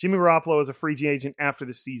Jimmy Garoppolo is a free agent after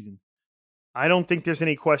the season. I don't think there's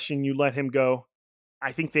any question you let him go.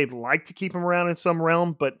 I think they'd like to keep him around in some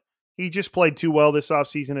realm, but he just played too well this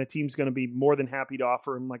offseason. A team's going to be more than happy to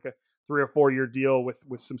offer him like a 3 or 4 year deal with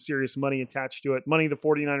some serious money attached to it. Money the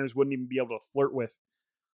 49ers wouldn't even be able to flirt with.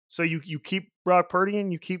 So you keep Brock Purdy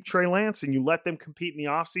and you keep Trey Lance and you let them compete in the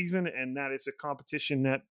offseason, and that is a competition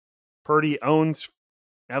that Purdy owns,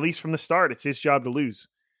 at least from the start. It's his job to lose.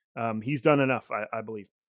 He's done enough, I believe.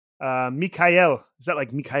 Mikael, is that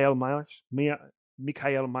like Mikael Myers?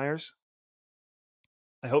 Mikael Myers?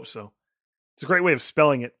 I hope so. It's a great way of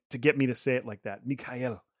spelling it to get me to say it like that.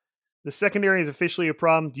 Mikael. The secondary is officially a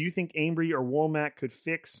problem. Do you think Ambry or Womack could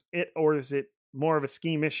fix it, or is it more of a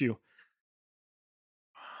scheme issue?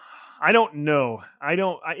 I don't know.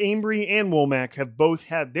 Ambry and Womack have both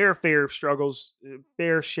had their fair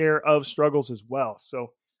share of struggles as well.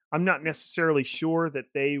 So I'm not necessarily sure that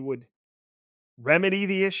they would remedy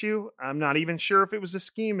the issue. I'm not even sure if it was a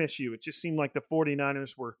scheme issue. It just seemed like the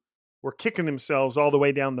 49ers were kicking themselves all the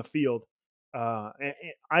way down the field.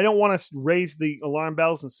 I don't want to raise the alarm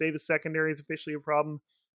bells and say the secondary is officially a problem,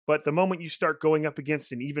 but the moment you start going up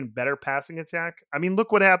against an even better passing attack, I mean,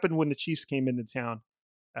 look what happened when the Chiefs came into town.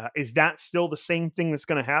 Is that still the same thing that's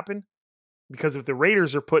going to happen? Because if the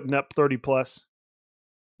Raiders are putting up 30 plus,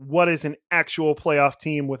 what is an actual playoff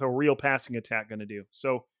team with a real passing attack going to do?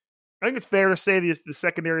 So I think it's fair to say the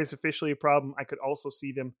secondary is officially a problem. I could also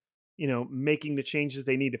see them, making the changes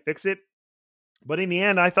they need to fix it. But in the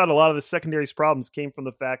end, I thought a lot of the secondary's problems came from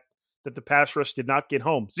the fact that the pass rush did not get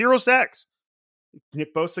home. 0 sacks.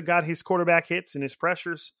 Nick Bosa got his quarterback hits and his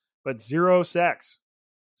pressures, but 0 sacks.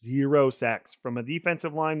 0 sacks. From a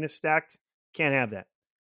defensive line this stacked, can't have that.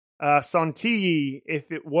 Santilli,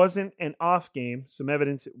 if it wasn't an off game, some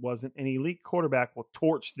evidence it wasn't, an elite quarterback will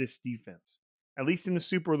torch this defense. At least in the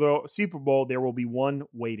Super Bowl, there will be one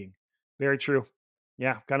waiting. Very true.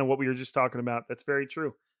 Yeah, kind of what we were just talking about. That's very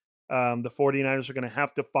true. The 49ers are going to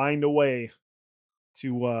have to find a way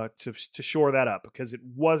to shore that up because it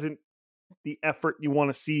wasn't the effort you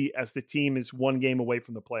want to see as the team is one game away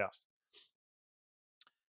from the playoffs.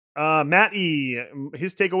 Matt E,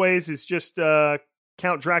 his takeaways is just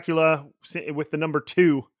Count Dracula with the number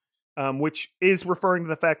 2, which is referring to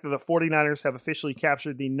the fact that the 49ers have officially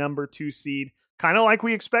captured the number 2 seed. Kind of like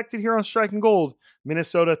we expected here on Striking Gold.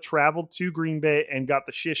 Minnesota traveled to Green Bay and got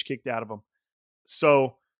the shish kicked out of them.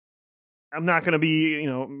 So I'm not going to be,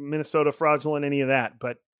 Minnesota fraudulent, any of that,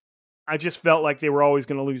 but I just felt like they were always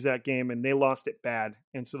going to lose that game, and they lost it bad.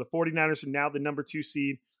 And so the 49ers are now the number 2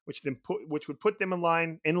 seed, which would put them in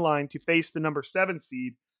line to face the number 7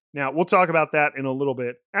 seed. Now, we'll talk about that in a little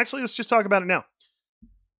bit. Actually, let's just talk about it now.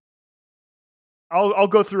 I'll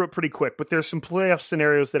go through it pretty quick, but there's some playoff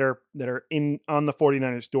scenarios that are on the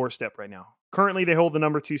 49ers doorstep right now. Currently, they hold the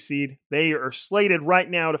number 2 seed. They are slated right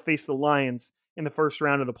now to face the Lions in the first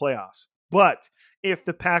round of the playoffs. But if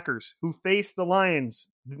the Packers, who face the Lions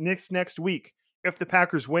next week, if the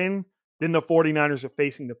Packers win, then the 49ers are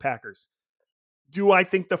facing the Packers. Do I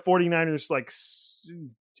think the 49ers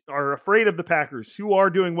are afraid of the Packers, who are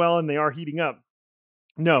doing well and they are heating up?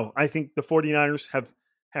 No, I think the 49ers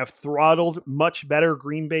have throttled much better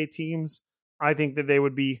Green Bay teams. I think that they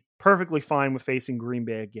would be perfectly fine with facing Green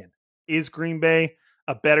Bay again. Is Green Bay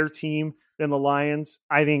a better team than the Lions?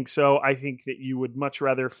 I think so. I think that you would much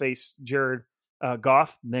rather face Jared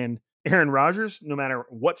Goff than Aaron Rodgers, no matter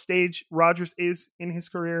what stage Rodgers is in his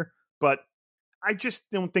career. But I just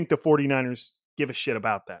don't think the 49ers give a shit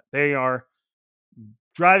about that. They are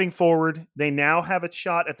driving forward. They now have a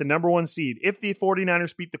shot at the number 1 seed. If the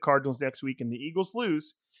 49ers beat the Cardinals next week and the Eagles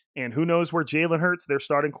lose, and who knows where Jalen Hurts, their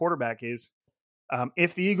starting quarterback, is.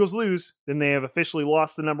 If the Eagles lose, then they have officially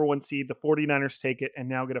lost the number 1 seed. The 49ers take it and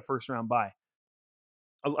now get a first-round bye.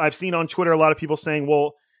 I've seen on Twitter a lot of people saying,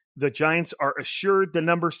 well, the Giants are assured the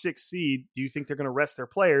number 6 seed. Do you think they're going to rest their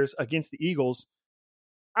players against the Eagles?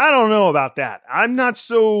 I don't know about that. I'm not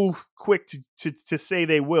so quick to say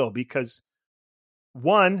they will, because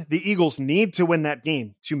one, the Eagles need to win that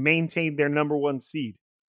game to maintain their number 1 seed.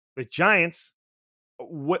 The Giants,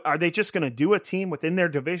 are they just going to do a team within their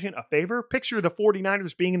division a favor? Picture the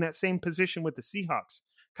 49ers being in that same position with the Seahawks.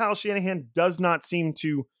 Kyle Shanahan does not seem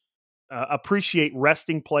to appreciate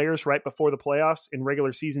resting players right before the playoffs in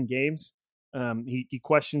regular season games. He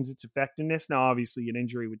questions its effectiveness. Now, obviously, an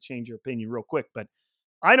injury would change your opinion real quick, but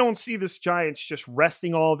I don't see this Giants just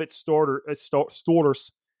resting all of its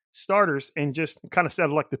starters and just kind of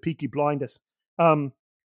sounded like the Peaky Blinders.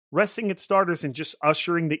 Resting its starters and just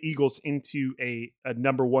ushering the Eagles into a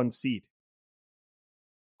number 1 seed.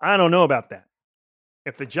 I don't know about that.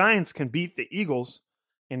 If the Giants can beat the Eagles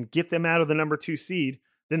and get them out of the number 2 seed,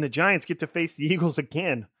 then the Giants get to face the Eagles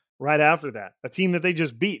again right after that, a team that they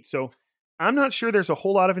just beat. So I'm not sure there's a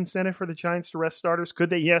whole lot of incentive for the Giants to rest starters. Could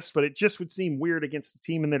they? Yes, but it just would seem weird against a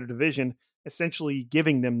team in their division, essentially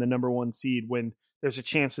giving them the number 1 seed when there's a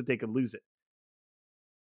chance that they could lose it.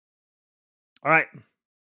 All right,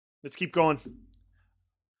 let's keep going.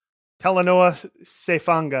 Talanoa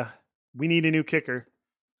Sefanga, we need a new kicker.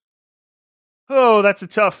 Oh, that's a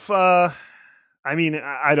tough. I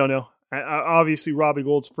don't know. Obviously, Robbie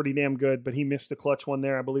Gould's pretty damn good, but he missed a clutch one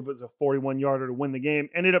there. I believe it was a 41-yarder to win the game.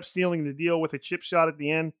 Ended up sealing the deal with a chip shot at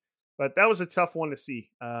the end, but that was a tough one to see.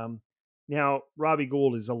 Now, Robbie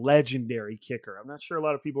Gould is a legendary kicker. I'm not sure a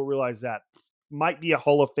lot of people realize that. Might be a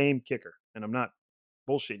Hall of Fame kicker, and I'm not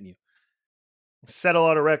bullshitting you. Set a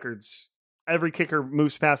lot of records. Every kicker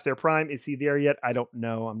moves past their prime. Is he there yet? I don't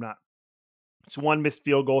know. I'm not. It's one missed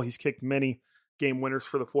field goal. He's kicked many game winners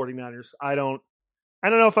for the 49ers. I don't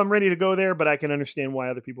know if I'm ready to go there, but I can understand why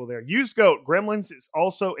other people are there. Used Goat, Gremlins is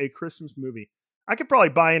also a Christmas movie. I could probably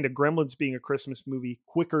buy into Gremlins being a Christmas movie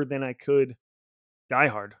quicker than I could Die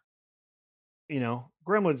Hard.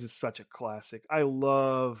 Gremlins is such a classic. I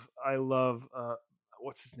love,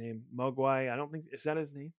 what's his name? Mogwai. Is that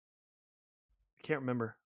his name? I can't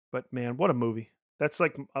remember. But man, what a movie. That's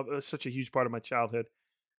like such a huge part of my childhood.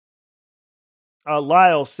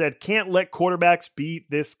 Lyle said, can't let quarterbacks be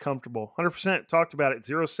this comfortable. 100% talked about it.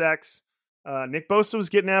 0 sacks. Nick Bosa was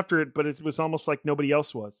getting after it, but it was almost like nobody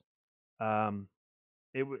else was. You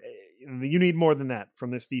need more than that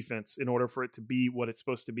from this defense in order for it to be what it's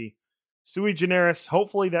supposed to be. Sui Generis,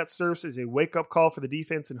 hopefully that serves as a wake-up call for the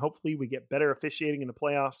defense, and hopefully we get better officiating in the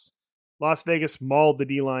playoffs. Las Vegas mauled the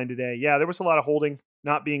D-line today. Yeah, there was a lot of holding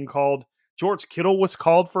not being called. George Kittle was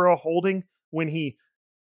called for a holding when he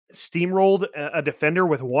steamrolled a defender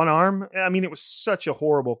with one arm. I mean, it was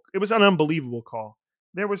an unbelievable call.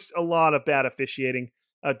 There was a lot of bad officiating.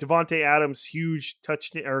 Devontae Adams, huge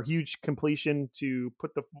completion to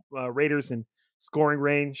put the Raiders in scoring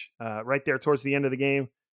range right there towards the end of the game.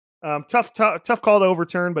 Tough call to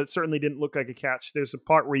overturn, but it certainly didn't look like a catch. There's a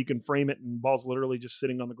part where you can frame it and ball's literally just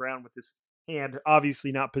sitting on the ground with his hand,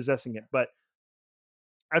 obviously not possessing it. But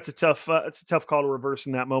that's a tough call to reverse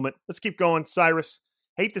in that moment. Let's keep going. Cyrus,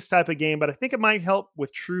 hate this type of game, but I think it might help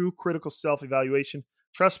with true critical self-evaluation.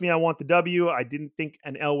 Trust me, I want the W. I didn't think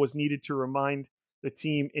an L was needed to remind the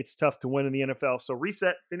team it's tough to win in the NFL. So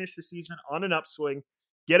reset, finish the season on an upswing,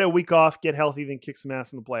 get a week off, get healthy, then kick some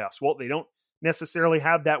ass in the playoffs. Well, they don't necessarily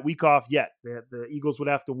have that week off yet. The Eagles would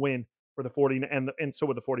have to win for the 40, and so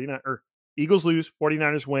would the 49ers. Eagles lose,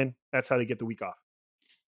 49ers win. That's how they get the week off.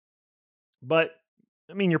 But,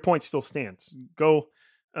 I mean, your point still stands. Go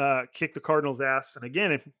kick the Cardinals' ass. And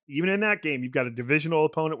again, even in that game, you've got a divisional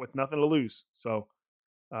opponent with nothing to lose. So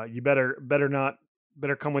you better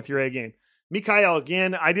come with your A game. Mikael,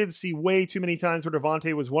 again, I did see way too many times where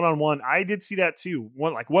Devontae was one-on-one. I did see that too.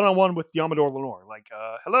 One-on-one with Diamador Lenore.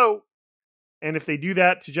 Hello. And if they do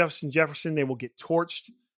that to Jefferson, they will get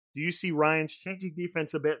torched. Do you see Ryans changing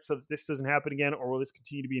defense a bit so that this doesn't happen again, or will this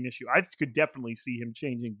continue to be an issue? I could definitely see him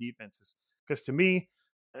changing defenses. Because to me,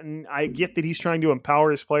 and I get that he's trying to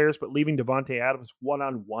empower his players, but leaving Devontae Adams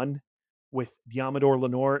one-on-one with Diamador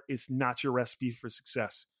Lenore is not your recipe for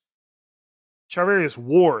success. Charvarius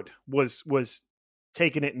Ward was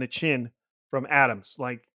taking it in the chin from Adams.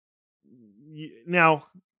 Now,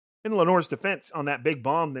 in Lenore's defense on that big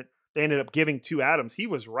bomb that they ended up giving to Adams, he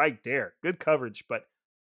was right there. Good coverage, but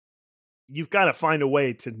you've got to find a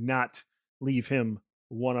way to not leave him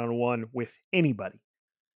one-on-one with anybody.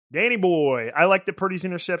 Danny Boy, I like that Purdy's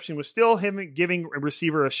interception was still him giving a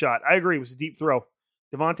receiver a shot. I agree, it was a deep throw.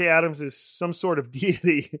 Devontae Adams is some sort of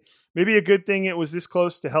deity. Maybe a good thing it was this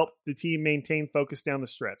close to help the team maintain focus down the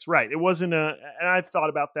stretch. Right, it wasn't and I've thought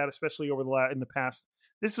about that, especially in the past.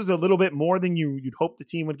 This was a little bit more than you'd hope the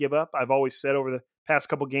team would give up. I've always said over the past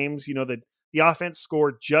couple games, that the offense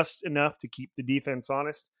scored just enough to keep the defense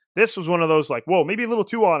honest. This was one of those whoa, maybe a little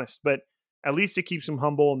too honest, but at least it keeps them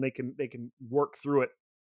humble and they can work through it,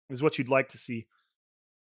 is what you'd like to see.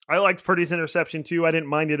 I liked Purdy's interception too. I didn't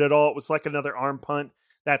mind it at all. It was like another arm punt.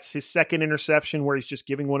 That's his second interception where he's just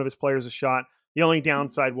giving one of his players a shot. The only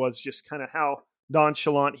downside was just kind of how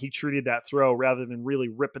nonchalant he treated that throw rather than really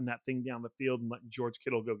ripping that thing down the field and letting George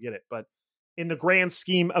Kittle go get it. But in the grand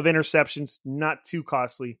scheme of interceptions, not too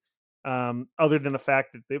costly, other than the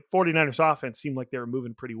fact that the 49ers offense seemed like they were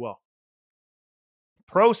moving pretty well.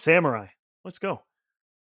 Pro Samurai. Let's go.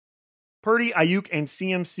 Purdy, Ayuk, and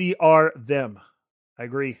CMC are them. I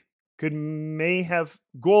agree. Gould may have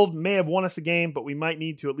won us a game, but we might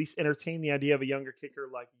need to at least entertain the idea of a younger kicker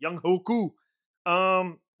like Young Hoku.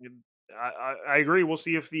 I agree. We'll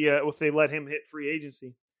see if they let him hit free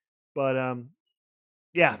agency. But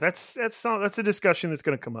yeah, that's a discussion that's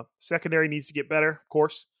going to come up. Secondary needs to get better, of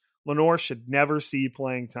course. Lenore should never see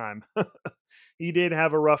playing time. He did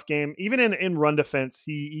have a rough game. Even in run defense,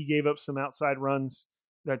 he gave up some outside runs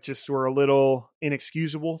that just were a little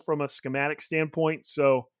inexcusable from a schematic standpoint.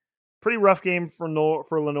 So pretty rough game for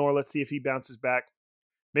Lenore. Let's see if he bounces back.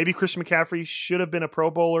 Maybe Christian McCaffrey should have been a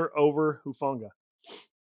Pro Bowler over Hufanga.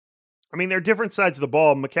 I mean, they're different sides of the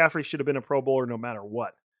ball. McCaffrey should have been a Pro Bowler no matter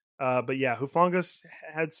what. But yeah, Hufanga's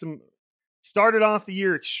started off the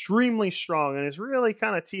year extremely strong and has really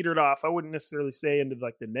kind of teetered off. I wouldn't necessarily say into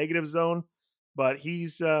the negative zone, but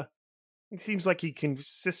it seems like he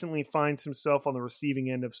consistently finds himself on the receiving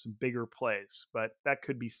end of some bigger plays, but that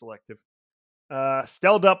could be selective.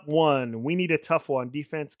 Stelled up one. We need a tough one.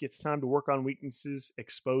 Defense gets time to work on weaknesses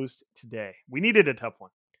exposed today. We needed a tough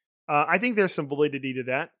one. I think there's some validity to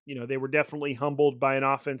that. They were definitely humbled by an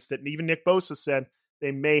offense that even Nick Bosa said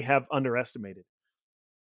they may have underestimated.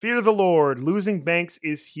 Fear of the Lord. Losing Banks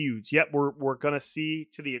is huge. Yet we're going to see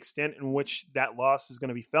to the extent in which that loss is going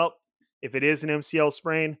to be felt. If it is an MCL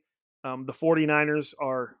sprain, the 49ers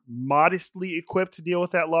are modestly equipped to deal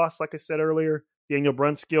with that loss. Like I said earlier, Daniel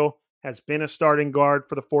Brunskill has been a starting guard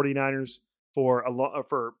for the 49ers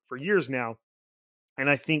for years now. And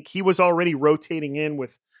I think he was already rotating in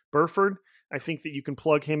with Burford. I think that you can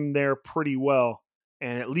plug him there pretty well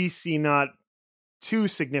and at least see not too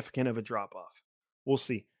significant of a drop-off. We'll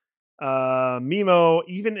see. Mimo,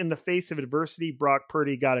 even in the face of adversity, Brock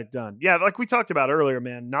Purdy got it done. Yeah, like we talked about earlier,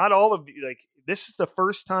 man, not all of this is the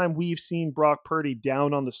first time we've seen Brock Purdy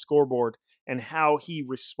down on the scoreboard and how he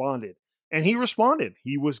responded. And he responded.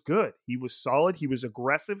 He was good. He was solid. He was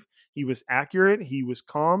aggressive. He was accurate. He was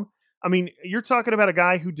calm. I mean, you're talking about a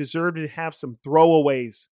guy who deserved to have some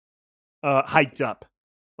throwaways hyped up.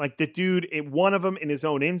 Like the dude, one of them in his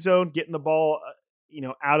own end zone, getting the ball,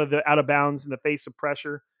 out of bounds in the face of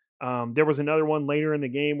pressure. There was another one later in the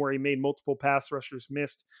game where he made multiple pass rushers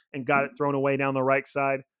missed and got it thrown away down the right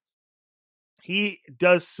side. he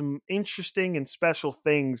does some interesting and special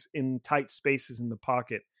things in tight spaces in the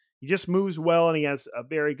pocket. He just moves well, and he has a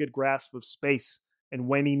very good grasp of space and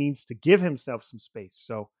when he needs to give himself some space.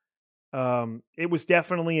 So it was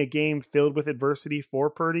definitely a game filled with adversity for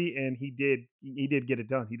Purdy, and he did get it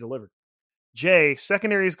done. He delivered. Jay,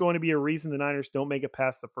 secondary is going to be a reason the Niners don't make it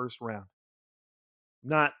past the first round.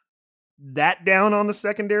 Not that down on the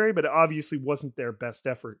secondary, but it obviously wasn't their best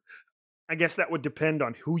effort. I guess that would depend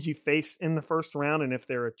on who you face in the first round and if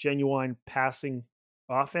they're a genuine passing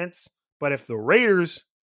offense. But if the Raiders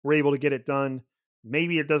were able to get it done,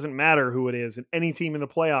 maybe it doesn't matter who it is, and any team in the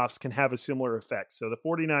playoffs can have a similar effect. So the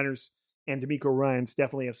 49ers and DeMeco Ryans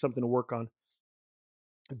definitely have something to work on.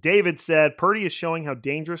 David said, Purdy is showing how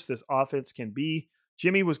dangerous this offense can be.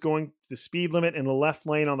 Jimmy was going the speed limit in the left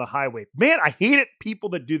lane on the highway. Man, I hate it,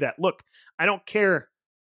 people that do that. Look, I don't care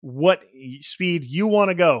what speed you want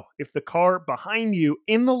to go. If the car behind you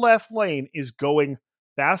in the left lane is going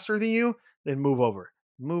faster than you, then move over.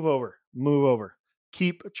 Move over. Move over.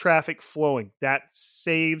 Keep traffic flowing. That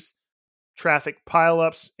saves traffic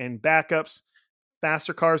pileups and backups.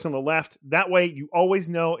 Faster cars on the left. That way you always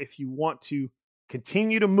know if you want to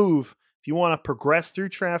continue to move, if you want to progress through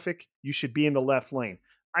traffic, you should be in the left lane.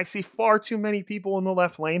 I see far too many people in the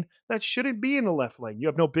left lane that shouldn't be in the left lane. You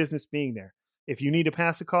have no business being there. If you need to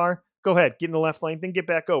pass a car, go ahead, get in the left lane, then get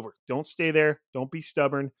back over. Don't stay there. Don't be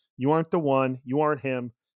stubborn. You aren't the one. You aren't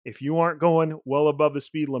him. If you aren't going well above the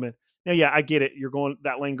speed limit, now, yeah, I get it. You're going,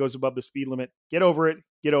 that lane goes above the speed limit. Get over it.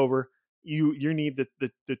 Get over. You need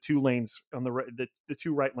the two lanes on the right. The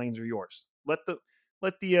two right lanes are yours. Let the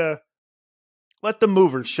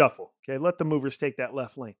movers shuffle. Okay, let the movers take that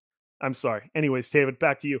left lane. I'm sorry. Anyways, David,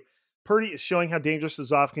 back to you. Purdy is showing how dangerous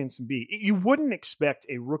his offense can be. You wouldn't expect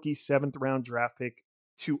a rookie 7th round draft pick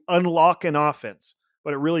to unlock an offense,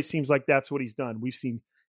 but it really seems like that's what he's done. We've seen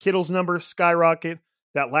Kittle's numbers skyrocket.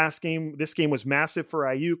 That last game, this game was massive for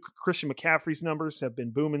Ayuk. Christian McCaffrey's numbers have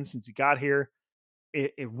been booming since he got here.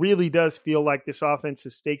 It really does feel like this offense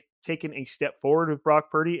has taken a step forward with Brock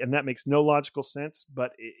Purdy, and that makes no logical sense,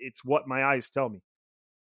 but it's what my eyes tell me.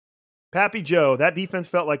 Pappy Joe, that defense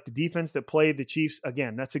felt like the defense that played the Chiefs.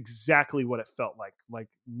 Again, that's exactly what it felt like. Like,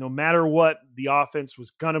 no matter what, the offense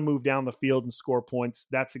was going to move down the field and score points.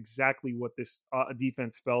 That's exactly what this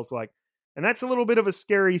defense feels like. And that's a little bit of a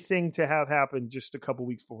scary thing to have happen just a couple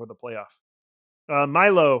weeks before the playoff.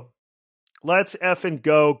 Milo, let's effing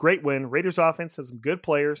go. Great win. Raiders offense has some good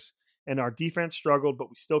players, and our defense struggled, but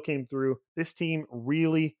we still came through. This team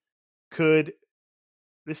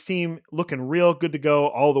looking real good to go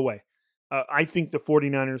all the way. I think the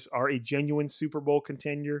 49ers are a genuine Super Bowl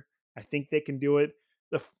contender. I think they can do it.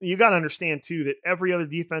 You got to understand, too, that every other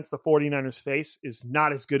defense the 49ers face is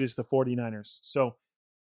not as good as the 49ers. So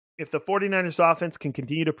if the 49ers offense can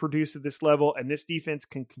continue to produce at this level and this defense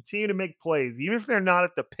can continue to make plays, even if they're not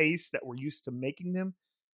at the pace that we're used to making them,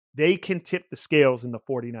 they can tip the scales in the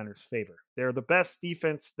 49ers' favor. They're the best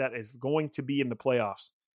defense that is going to be in the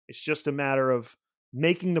playoffs. It's just a matter of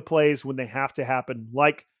making the plays when they have to happen,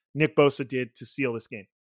 like Nick Bosa did to seal this game.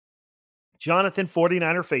 Jonathan,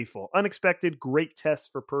 49er faithful. Unexpected, great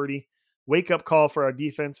test for Purdy. Wake-up call for our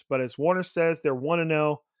defense, but as Warner says, they're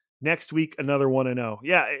 1-0. Next week, another 1-0.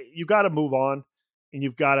 Yeah, you got to move on, and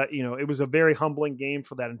you've got to, it was a very humbling game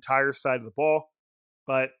for that entire side of the ball.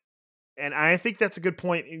 And I think that's a good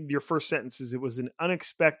point in your first sentences. It was an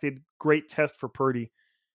unexpected, great test for Purdy.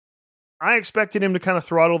 I expected him to kind of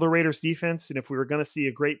throttle the Raiders defense, and if we were going to see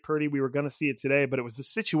a great Purdy, we were going to see it today, but it was the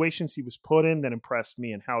situations he was put in that impressed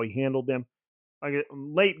me and how he handled them. Like a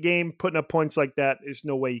late game, putting up points like that, there's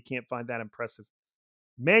no way you can't find that impressive.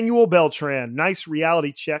 Manuel Beltran, nice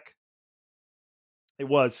reality check. It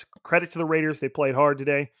was. Credit to the Raiders. They played hard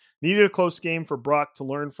today. Needed a close game for Brock to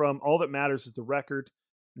learn from. All that matters is the record,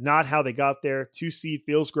 not how they got there. 2 seed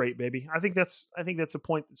feels great, baby. I think that's a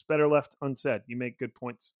point that's better left unsaid. You make good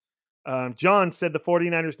points. John said the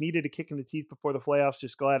 49ers needed a kick in the teeth before the playoffs.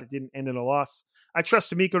 Just glad it didn't end in a loss. I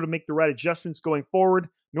trust DeMeco to make the right adjustments going forward.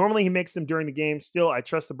 Normally he makes them during the game. Still, I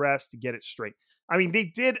trust the brass to get it straight. I mean, they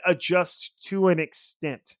did adjust to an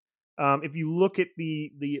extent. If you look at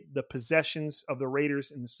the possessions of the Raiders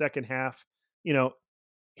in the second half,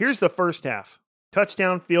 here's the first half.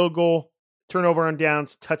 Touchdown, field goal, turnover on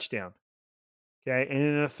downs, touchdown. Okay, and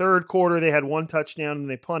in the third quarter, they had 1 touchdown and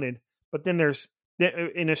they punted. But then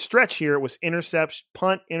in a stretch here, it was interception,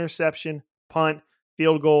 punt,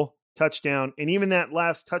 field goal, touchdown. And even that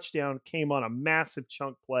last touchdown came on a massive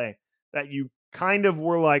chunk play that you kind of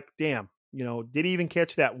were like, damn, did he even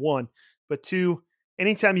catch that 1? But 2,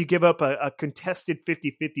 anytime you give up a contested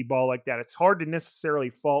 50-50 ball like that, it's hard to necessarily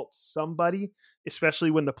fault somebody, especially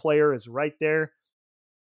when the player is right there.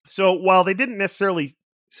 So while they didn't necessarily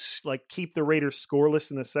like keep the Raiders scoreless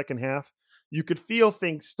in the second half, you could feel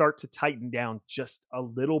things start to tighten down just a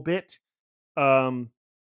little bit.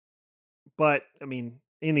 But I mean,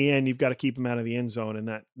 in the end, you've got to keep them out of the end zone, and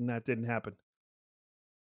that didn't happen.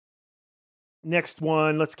 Next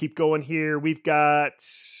one, let's keep going here. We've got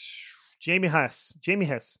Jamie Hess.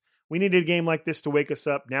 We needed a game like this to wake us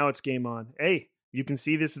up. Now it's game on. Hey, you can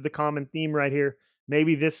see this is the common theme right here.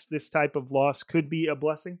 Maybe this type of loss could be a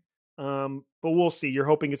blessing, but we'll see. You're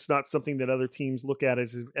hoping it's not something that other teams look at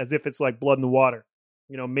as if it's like blood in the water.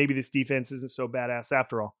 Maybe this defense isn't so badass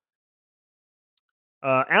after all.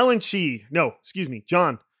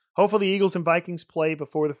 John. Hopefully the Eagles and Vikings play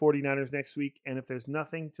before the 49ers next week, and if there's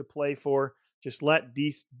nothing to play for, just let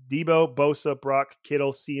Debo, Bosa, Brock,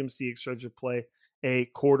 Kittle, CMC, etc. play a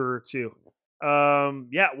quarter or two.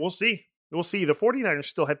 We'll see. We'll see. The 49ers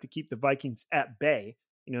still have to keep the Vikings at bay.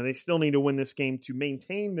 They still need to win this game to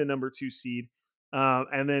maintain the number 2 seed.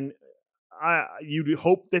 And then you'd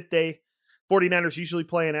hope that 49ers usually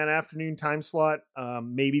play in an afternoon time slot.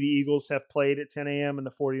 Maybe the Eagles have played at 10 a.m. and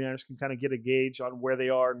the 49ers can kind of get a gauge on where they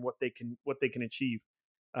are and what they can achieve.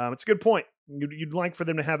 It's a good point. You'd like for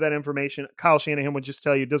them to have that information. Kyle Shanahan would just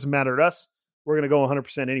tell you it doesn't matter to us. We're going to go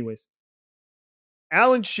 100% anyways.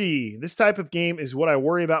 Alan Shee, this type of game is what I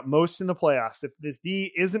worry about most in the playoffs. If this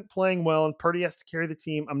D isn't playing well and Purdy has to carry the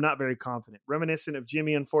team, I'm not very confident. Reminiscent of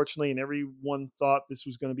Jimmy, unfortunately, and everyone thought this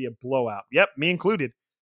was going to be a blowout. Yep, me included.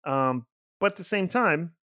 But at the same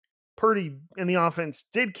time, Purdy and the offense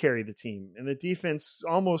did carry the team, and the defense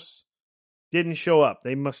almost didn't show up.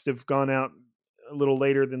 They must have gone out a little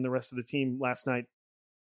later than the rest of the team last night.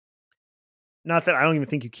 Not that I don't even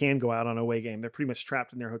think you can go out on a away game. They're pretty much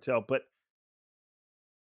trapped in their hotel, but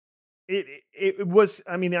it was,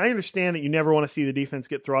 I mean, I understand that you never want to see the defense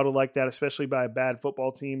get throttled like that, especially by a bad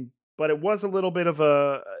football team, but it was a little bit of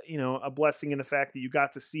a blessing in the fact that you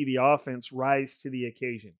got to see the offense rise to the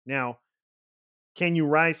occasion. Now, can you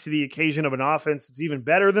rise to the occasion of an offense that's even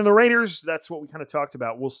better than the Raiders? That's what we kind of talked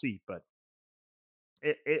about. We'll see, but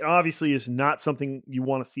it obviously is not something you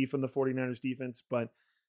want to see from the 49ers defense, but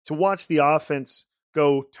to watch the offense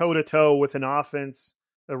go toe-to-toe with an offense,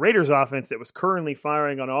 the Raiders offense that was currently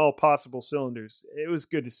firing on all possible cylinders, it was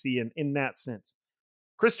good to see in that sense.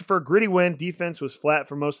 Christopher, gritty win. Defense was flat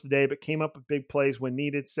for most of the day, but came up with big plays when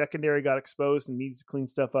needed. Secondary got exposed and needs to clean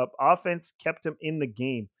stuff up. Offense kept him in the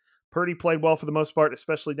game. Purdy played well for the most part,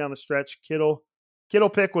 especially down the stretch. Kittle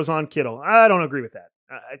pick was on Kittle. I don't agree with that.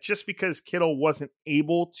 Just because Kittle wasn't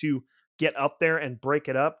able to get up there and break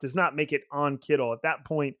it up does not make it on Kittle. At that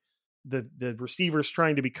point, the receiver's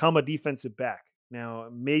trying to become a defensive back. Now,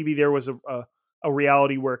 maybe there was a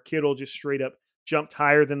reality where Kittle just straight up jumped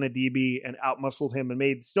higher than the DB and outmuscled him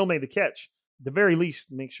and still made the catch. At the very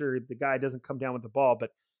least, make sure the guy doesn't come down with the ball. But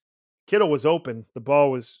Kittle was open. The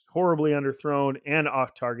ball was horribly underthrown and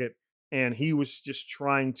off target, and he was just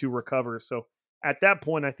trying to recover. So at that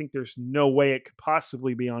point, I think there's no way it could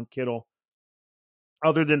possibly be on Kittle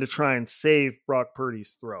other than to try and save Brock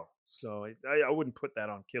Purdy's throw. So I wouldn't put that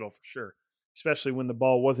on Kittle for sure, especially when the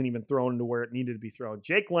ball wasn't even thrown into where it needed to be thrown.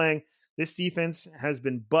 Jake Lang, this defense has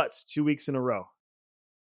been butts 2 weeks in a row.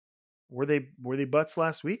 Were they butts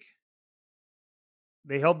last week?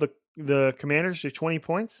 They held the Commanders to 20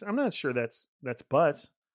 points. I'm not sure that's butts.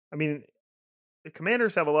 I mean, the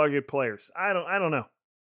Commanders have a lot of good players. I don't know.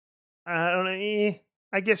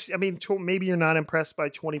 I guess, I mean, maybe you're not impressed by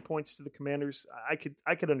 20 points to the Commanders. I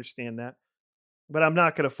could understand that, but I'm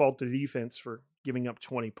not going to fault the defense for giving up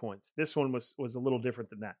 20 points. This one was a little different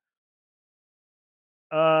than that.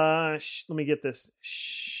 Let me get this.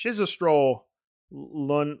 Shizostroll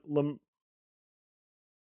Lemonor.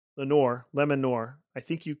 I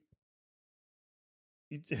think you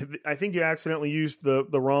accidentally used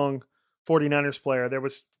the wrong 49ers player. There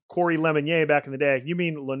was Corey Lemonnier back in the day. You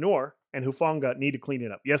mean Lenore and Hufanga need to clean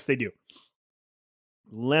it up. Yes, they do.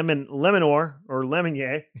 Lemonor or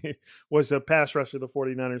Lemonnier was a pass rusher the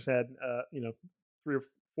 49ers had 3 or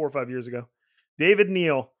 4 or 5 years ago. David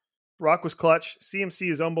Neal. Brock was clutch.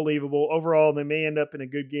 CMC is unbelievable. Overall, they may end up in a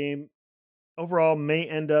good game. Overall, may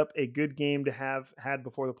end up a good game to have had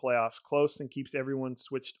before the playoffs. Close and keeps everyone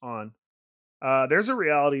switched on. There's a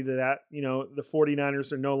reality to that. The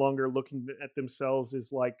 49ers are no longer looking at themselves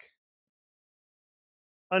as like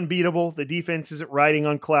unbeatable. The defense isn't riding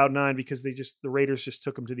on cloud 9 because the Raiders just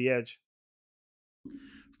took them to the edge.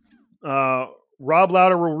 Rob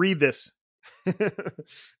Lauder will read this.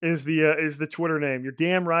 is the Twitter name. You're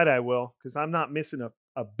damn right I will, because I'm not missing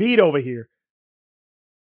a beat over here.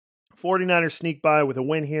 49ers sneak by with a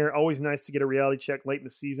win here. Always nice to get a reality check late in the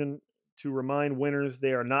season to remind winners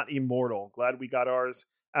they are not immortal. Glad we got ours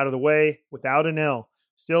out of the way without an L.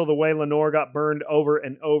 Still, the way Lenore got burned over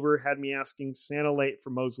and over had me asking Santa late for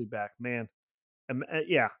Mosley back. Man,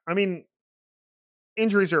 yeah, I mean,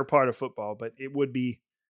 injuries are a part of football, but it would be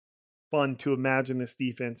fun to imagine this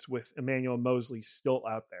defense with Emmanuel Mosley still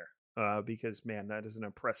out there because, man, that is an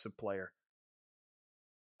impressive player.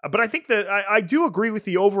 But I think that I do agree with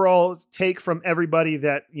the overall take from everybody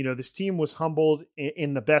that, you know, this team was humbled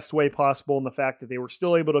in the best way possible, and the fact that they were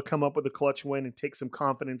still able to come up with a clutch win and take some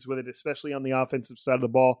confidence with it, especially on the offensive side of the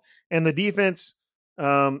ball. And the defense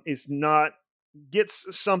gets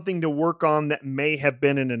something to work on that may have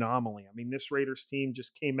been an anomaly. I mean, this Raiders team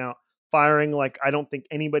just came out firing like I don't think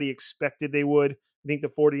anybody expected they would. I think the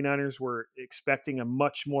 49ers were expecting a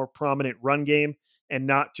much more prominent run game and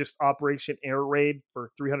not just Operation Air Raid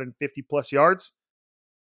for 350 plus yards.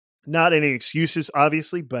 Not any excuses,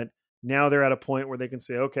 obviously, but now they're at a point where they can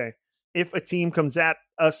say, okay, if a team comes at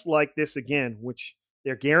us like this again, which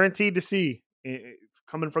they're guaranteed to see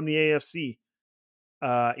coming from the AFC,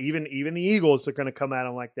 even the Eagles are going to come at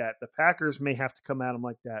them like that. The Packers may have to come at them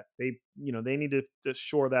like that. They need to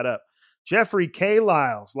shore that up. Jeffrey K.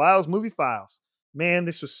 Lyles Movie Files. Man,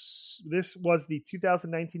 this was the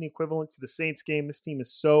 2019 equivalent to the Saints game. This team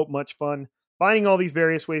is so much fun. Finding all these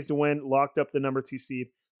various ways to win, locked up the number 2 seed.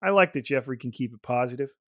 I like that Jeffrey can keep it positive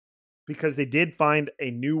because they did find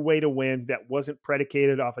a new way to win that wasn't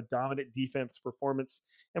predicated off a dominant defense performance.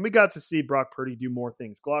 And we got to see Brock Purdy do more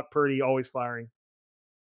things. Glock Purdy always firing.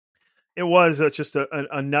 It was just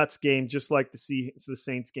a nuts game, just like the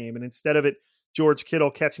Saints game. And instead of it, George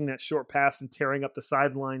Kittle catching that short pass and tearing up the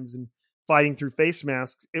sidelines and fighting through face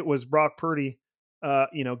masks, it was Brock Purdy,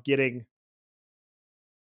 getting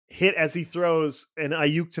hit as he throws and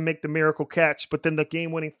Ayuk to make the miracle catch. But then the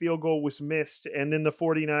game-winning field goal was missed. And then the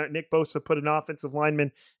 49 Nick Bosa put an offensive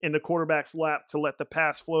lineman in the quarterback's lap to let the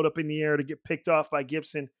pass float up in the air to get picked off by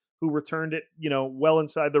Gibson, who returned it, well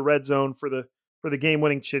inside the red zone for the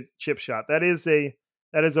game-winning chip shot.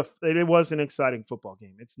 It was an exciting football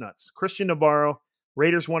game. It's nuts. Christian Navarro,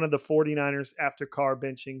 Raiders wanted the 49ers after Carr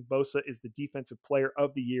benching. Bosa is the defensive player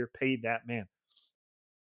of the year. Paid that man.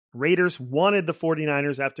 Raiders wanted the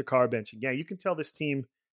 49ers after Carr benching. Yeah, you can tell this team,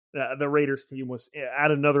 the Raiders team, was at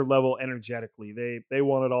another level energetically. They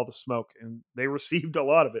wanted all the smoke, and they received a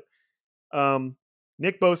lot of it.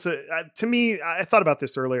 Nick Bosa, to me, I thought about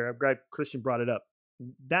this earlier. I'm glad Christian brought it up.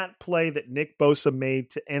 That play that Nick Bosa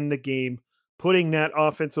made to end the game, putting that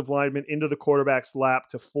offensive lineman into the quarterback's lap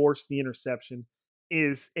to force the interception,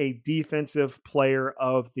 is a defensive player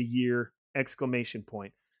of the year !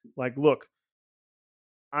 Like, look,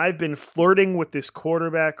 I've been flirting with this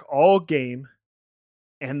quarterback all game,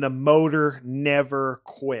 and the motor never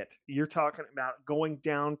quit. You're talking about going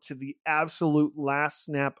down to the absolute last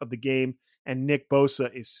snap of the game, and Nick Bosa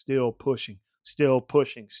is still pushing, still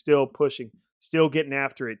getting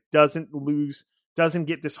after it. Doesn't lose, doesn't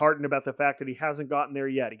get disheartened about the fact that he hasn't gotten there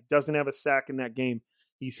yet. He doesn't have a sack in that game.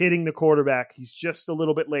 He's hitting the quarterback. He's just a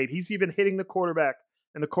little bit late. He's even hitting the quarterback,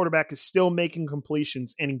 and the quarterback is still making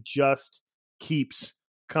completions, and he just keeps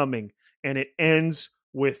coming. And it ends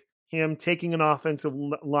with him taking an offensive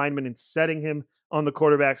lineman and setting him on the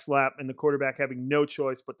quarterback's lap, and the quarterback having no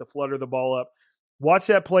choice but to flutter the ball up. Watch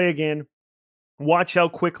that play again. Watch how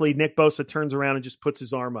quickly Nick Bosa turns around and just puts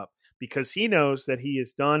his arm up, because he knows that he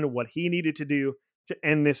has done what he needed to do to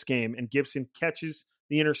end this game. And Gibson catches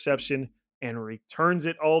the interception and returns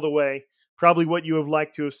it all the way. Probably what you have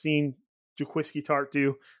liked to have seen Jaquiski Tartt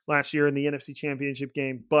do last year in the NFC Championship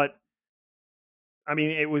game. But I mean,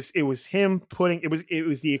 it was him putting it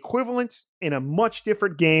was the equivalent in a much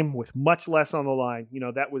different game with much less on the line.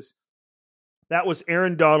 That was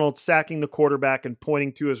Aaron Donald sacking the quarterback and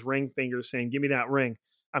pointing to his ring finger saying, "Give me that ring."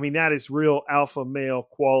 I mean, that is real alpha male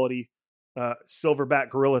quality, silverback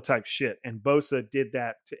gorilla type shit. And Bosa did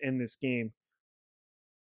that to end this game.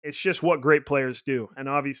 It's just what great players do. And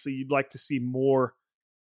obviously you'd like to see more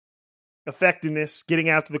effectiveness getting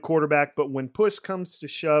after the quarterback. But when push comes to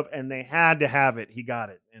shove and they had to have it, he got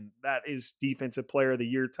it. And that is defensive player of the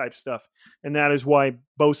year type stuff. And that is why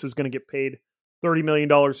Bosa is going to get paid $30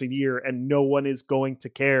 million a year, and no one is going to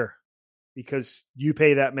care because you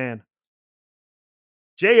pay that man.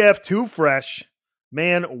 JF Too Fresh.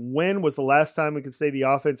 Man, when was the last time we could say the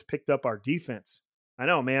offense picked up our defense? I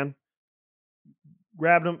know, man.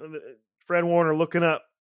 Grabbed him, Fred Warner looking up,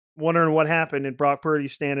 wondering what happened, and Brock Purdy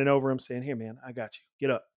standing over him saying, "Hey, man, I got you. Get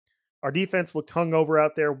up." Our defense looked hungover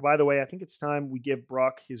out there. By the way, I think it's time we give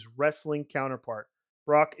Brock his wrestling counterpart.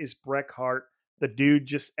 Brock is Bret Hart. The dude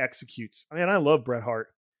just executes. I mean, I love Bret Hart.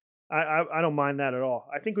 I don't mind that at all.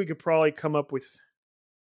 I think we could probably come up with,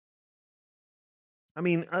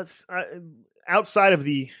 outside of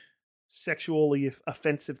the sexually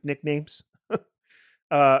offensive nicknames,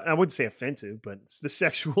 I wouldn't say offensive, but it's the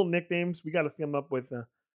sexual nicknames. We got to come up with,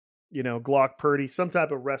 Glock Purdy, some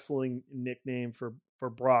type of wrestling nickname for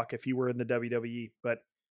Brock if he were in the WWE. But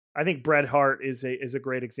I think Bret Hart is a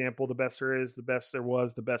great example. The best there is, the best there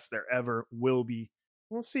was, the best there ever will be.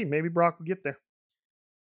 We'll see. Maybe Brock will get there.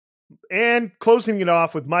 And closing it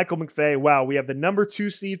off with Michael McVay. Wow, we have the number 2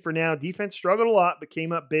 seed for now. Defense struggled a lot, but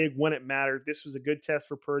came up big when it mattered. This was a good test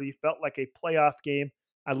for Purdy. Felt like a playoff game.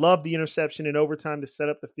 I love the interception in overtime to set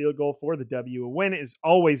up the field goal for the W. A win is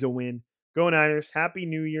always a win. Go Niners. Happy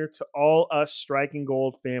New Year to all us Striking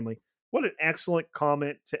Gold family. What an excellent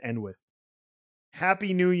comment to end with.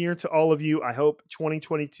 Happy New Year to all of you. I hope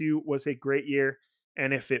 2022 was a great year.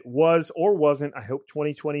 And if it was or wasn't, I hope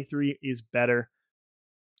 2023 is better.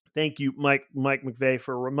 Thank you, Mike McVay,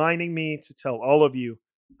 for reminding me to tell all of you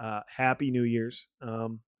Happy New Year's.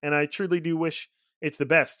 And I truly do wish it's the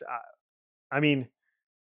best.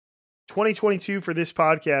 2022 for this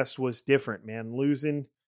podcast was different, man. Losing.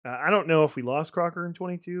 I don't know if we lost Crocker in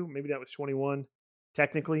 22. Maybe that was 21.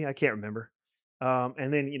 Technically, I can't remember.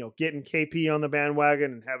 And then, getting KP on the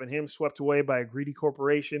bandwagon and having him swept away by a greedy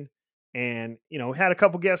corporation. And, had a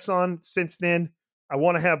couple guests on since then. I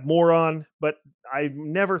want to have more on, but I've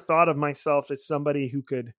never thought of myself as somebody who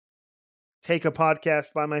could take a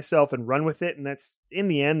podcast by myself and run with it. And that's, in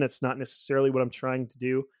the end, that's not necessarily what I'm trying to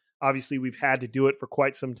do. Obviously, we've had to do it for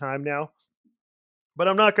quite some time now, but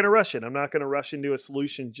I'm not going to rush it. I'm not going to rush into a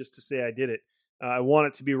solution just to say I did it. I want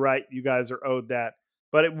it to be right. You guys are owed that.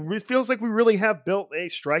 But it feels like we really have built a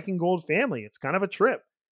Striking Gold family. It's kind of a trip.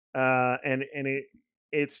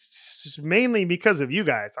 It's mainly because of you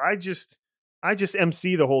guys. I just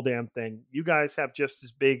MC the whole damn thing. You guys have just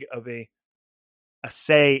as big of a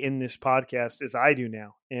say in this podcast as I do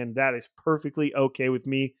now. And that is perfectly okay with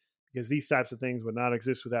me because these types of things would not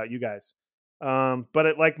exist without you guys.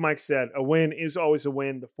 But like Mike said, a win is always a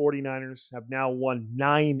win. The 49ers have now won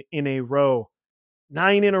 9 in a row.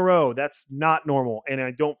 9 in a row. That's not normal. And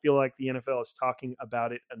I don't feel like the NFL is talking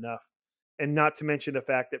about it enough. And not to mention the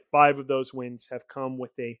fact that 5 of those wins have come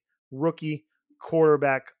with a rookie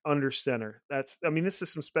quarterback under center. This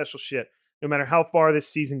is some special shit. No matter how far this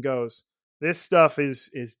season goes, this stuff is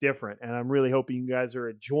different. And I'm really hoping you guys are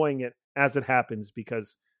enjoying it as it happens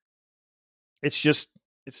because it's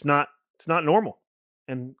not normal.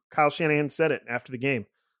 And Kyle Shanahan said it after the game.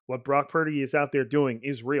 What Brock Purdy is out there doing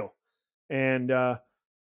is real. And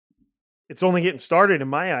it's only getting started in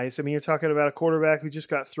my eyes. You're talking about a quarterback who just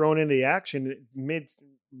got thrown into the action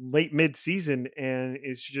late mid-season and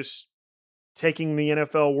is just taking the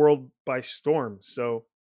NFL world by storm. So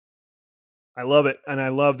I love it. And I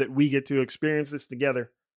love that we get to experience this together.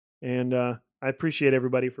 And I appreciate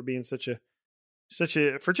everybody for being for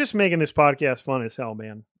just making this podcast fun as hell,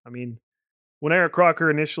 man. When Eric Crocker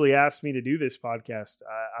initially asked me to do this podcast,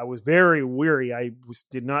 I was very weary. I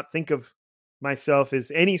did not think of myself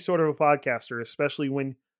as any sort of a podcaster, especially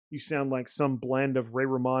when you sound like some blend of Ray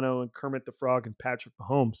Romano and Kermit the Frog and Patrick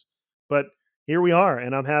Mahomes. But here we are,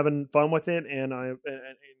 and I'm having fun with it. And a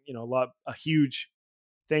huge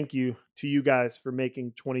thank you to you guys for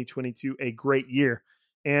making 2022 a great year.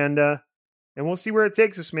 And we'll see where it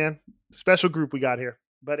takes us, man. Special group we got here.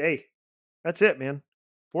 But hey, that's it, man.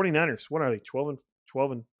 49ers. What are they? 12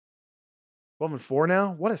 and 4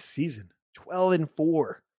 now? What a season.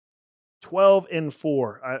 12-4.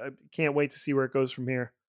 12-4. I can't wait to see where it goes from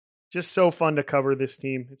here. Just so fun to cover this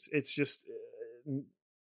team. It's just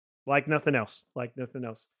like nothing else.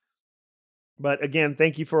 But again,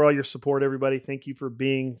 thank you for all your support, everybody. Thank you for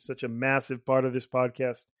being such a massive part of this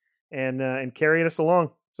podcast and carrying us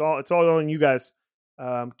along. It's all on you guys.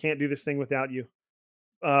 Can't do this thing without you.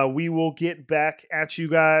 We will get back at you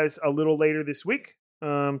guys a little later this week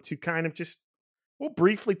to kind of we'll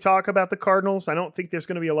briefly talk about the Cardinals. I don't think there's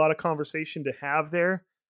going to be a lot of conversation to have there.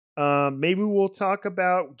 Maybe we'll talk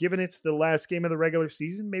about, given it's the last game of the regular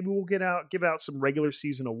season, maybe we'll give out some regular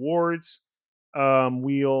season awards.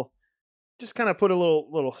 We'll just kind of put a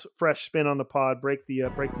little fresh spin on the pod, break the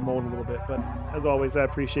mold a little bit. But as always, I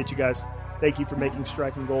appreciate you guys. Thank you for making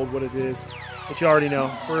Striking Gold what it is. But you already know,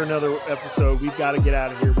 for another episode, we've got to get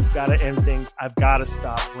out of here. We've got to end things. I've got to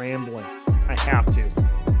stop rambling. I have to.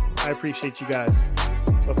 I appreciate you guys.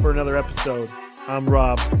 But for another episode, I'm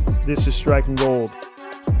Rob. This is Striking Gold.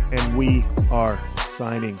 And we are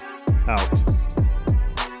signing out.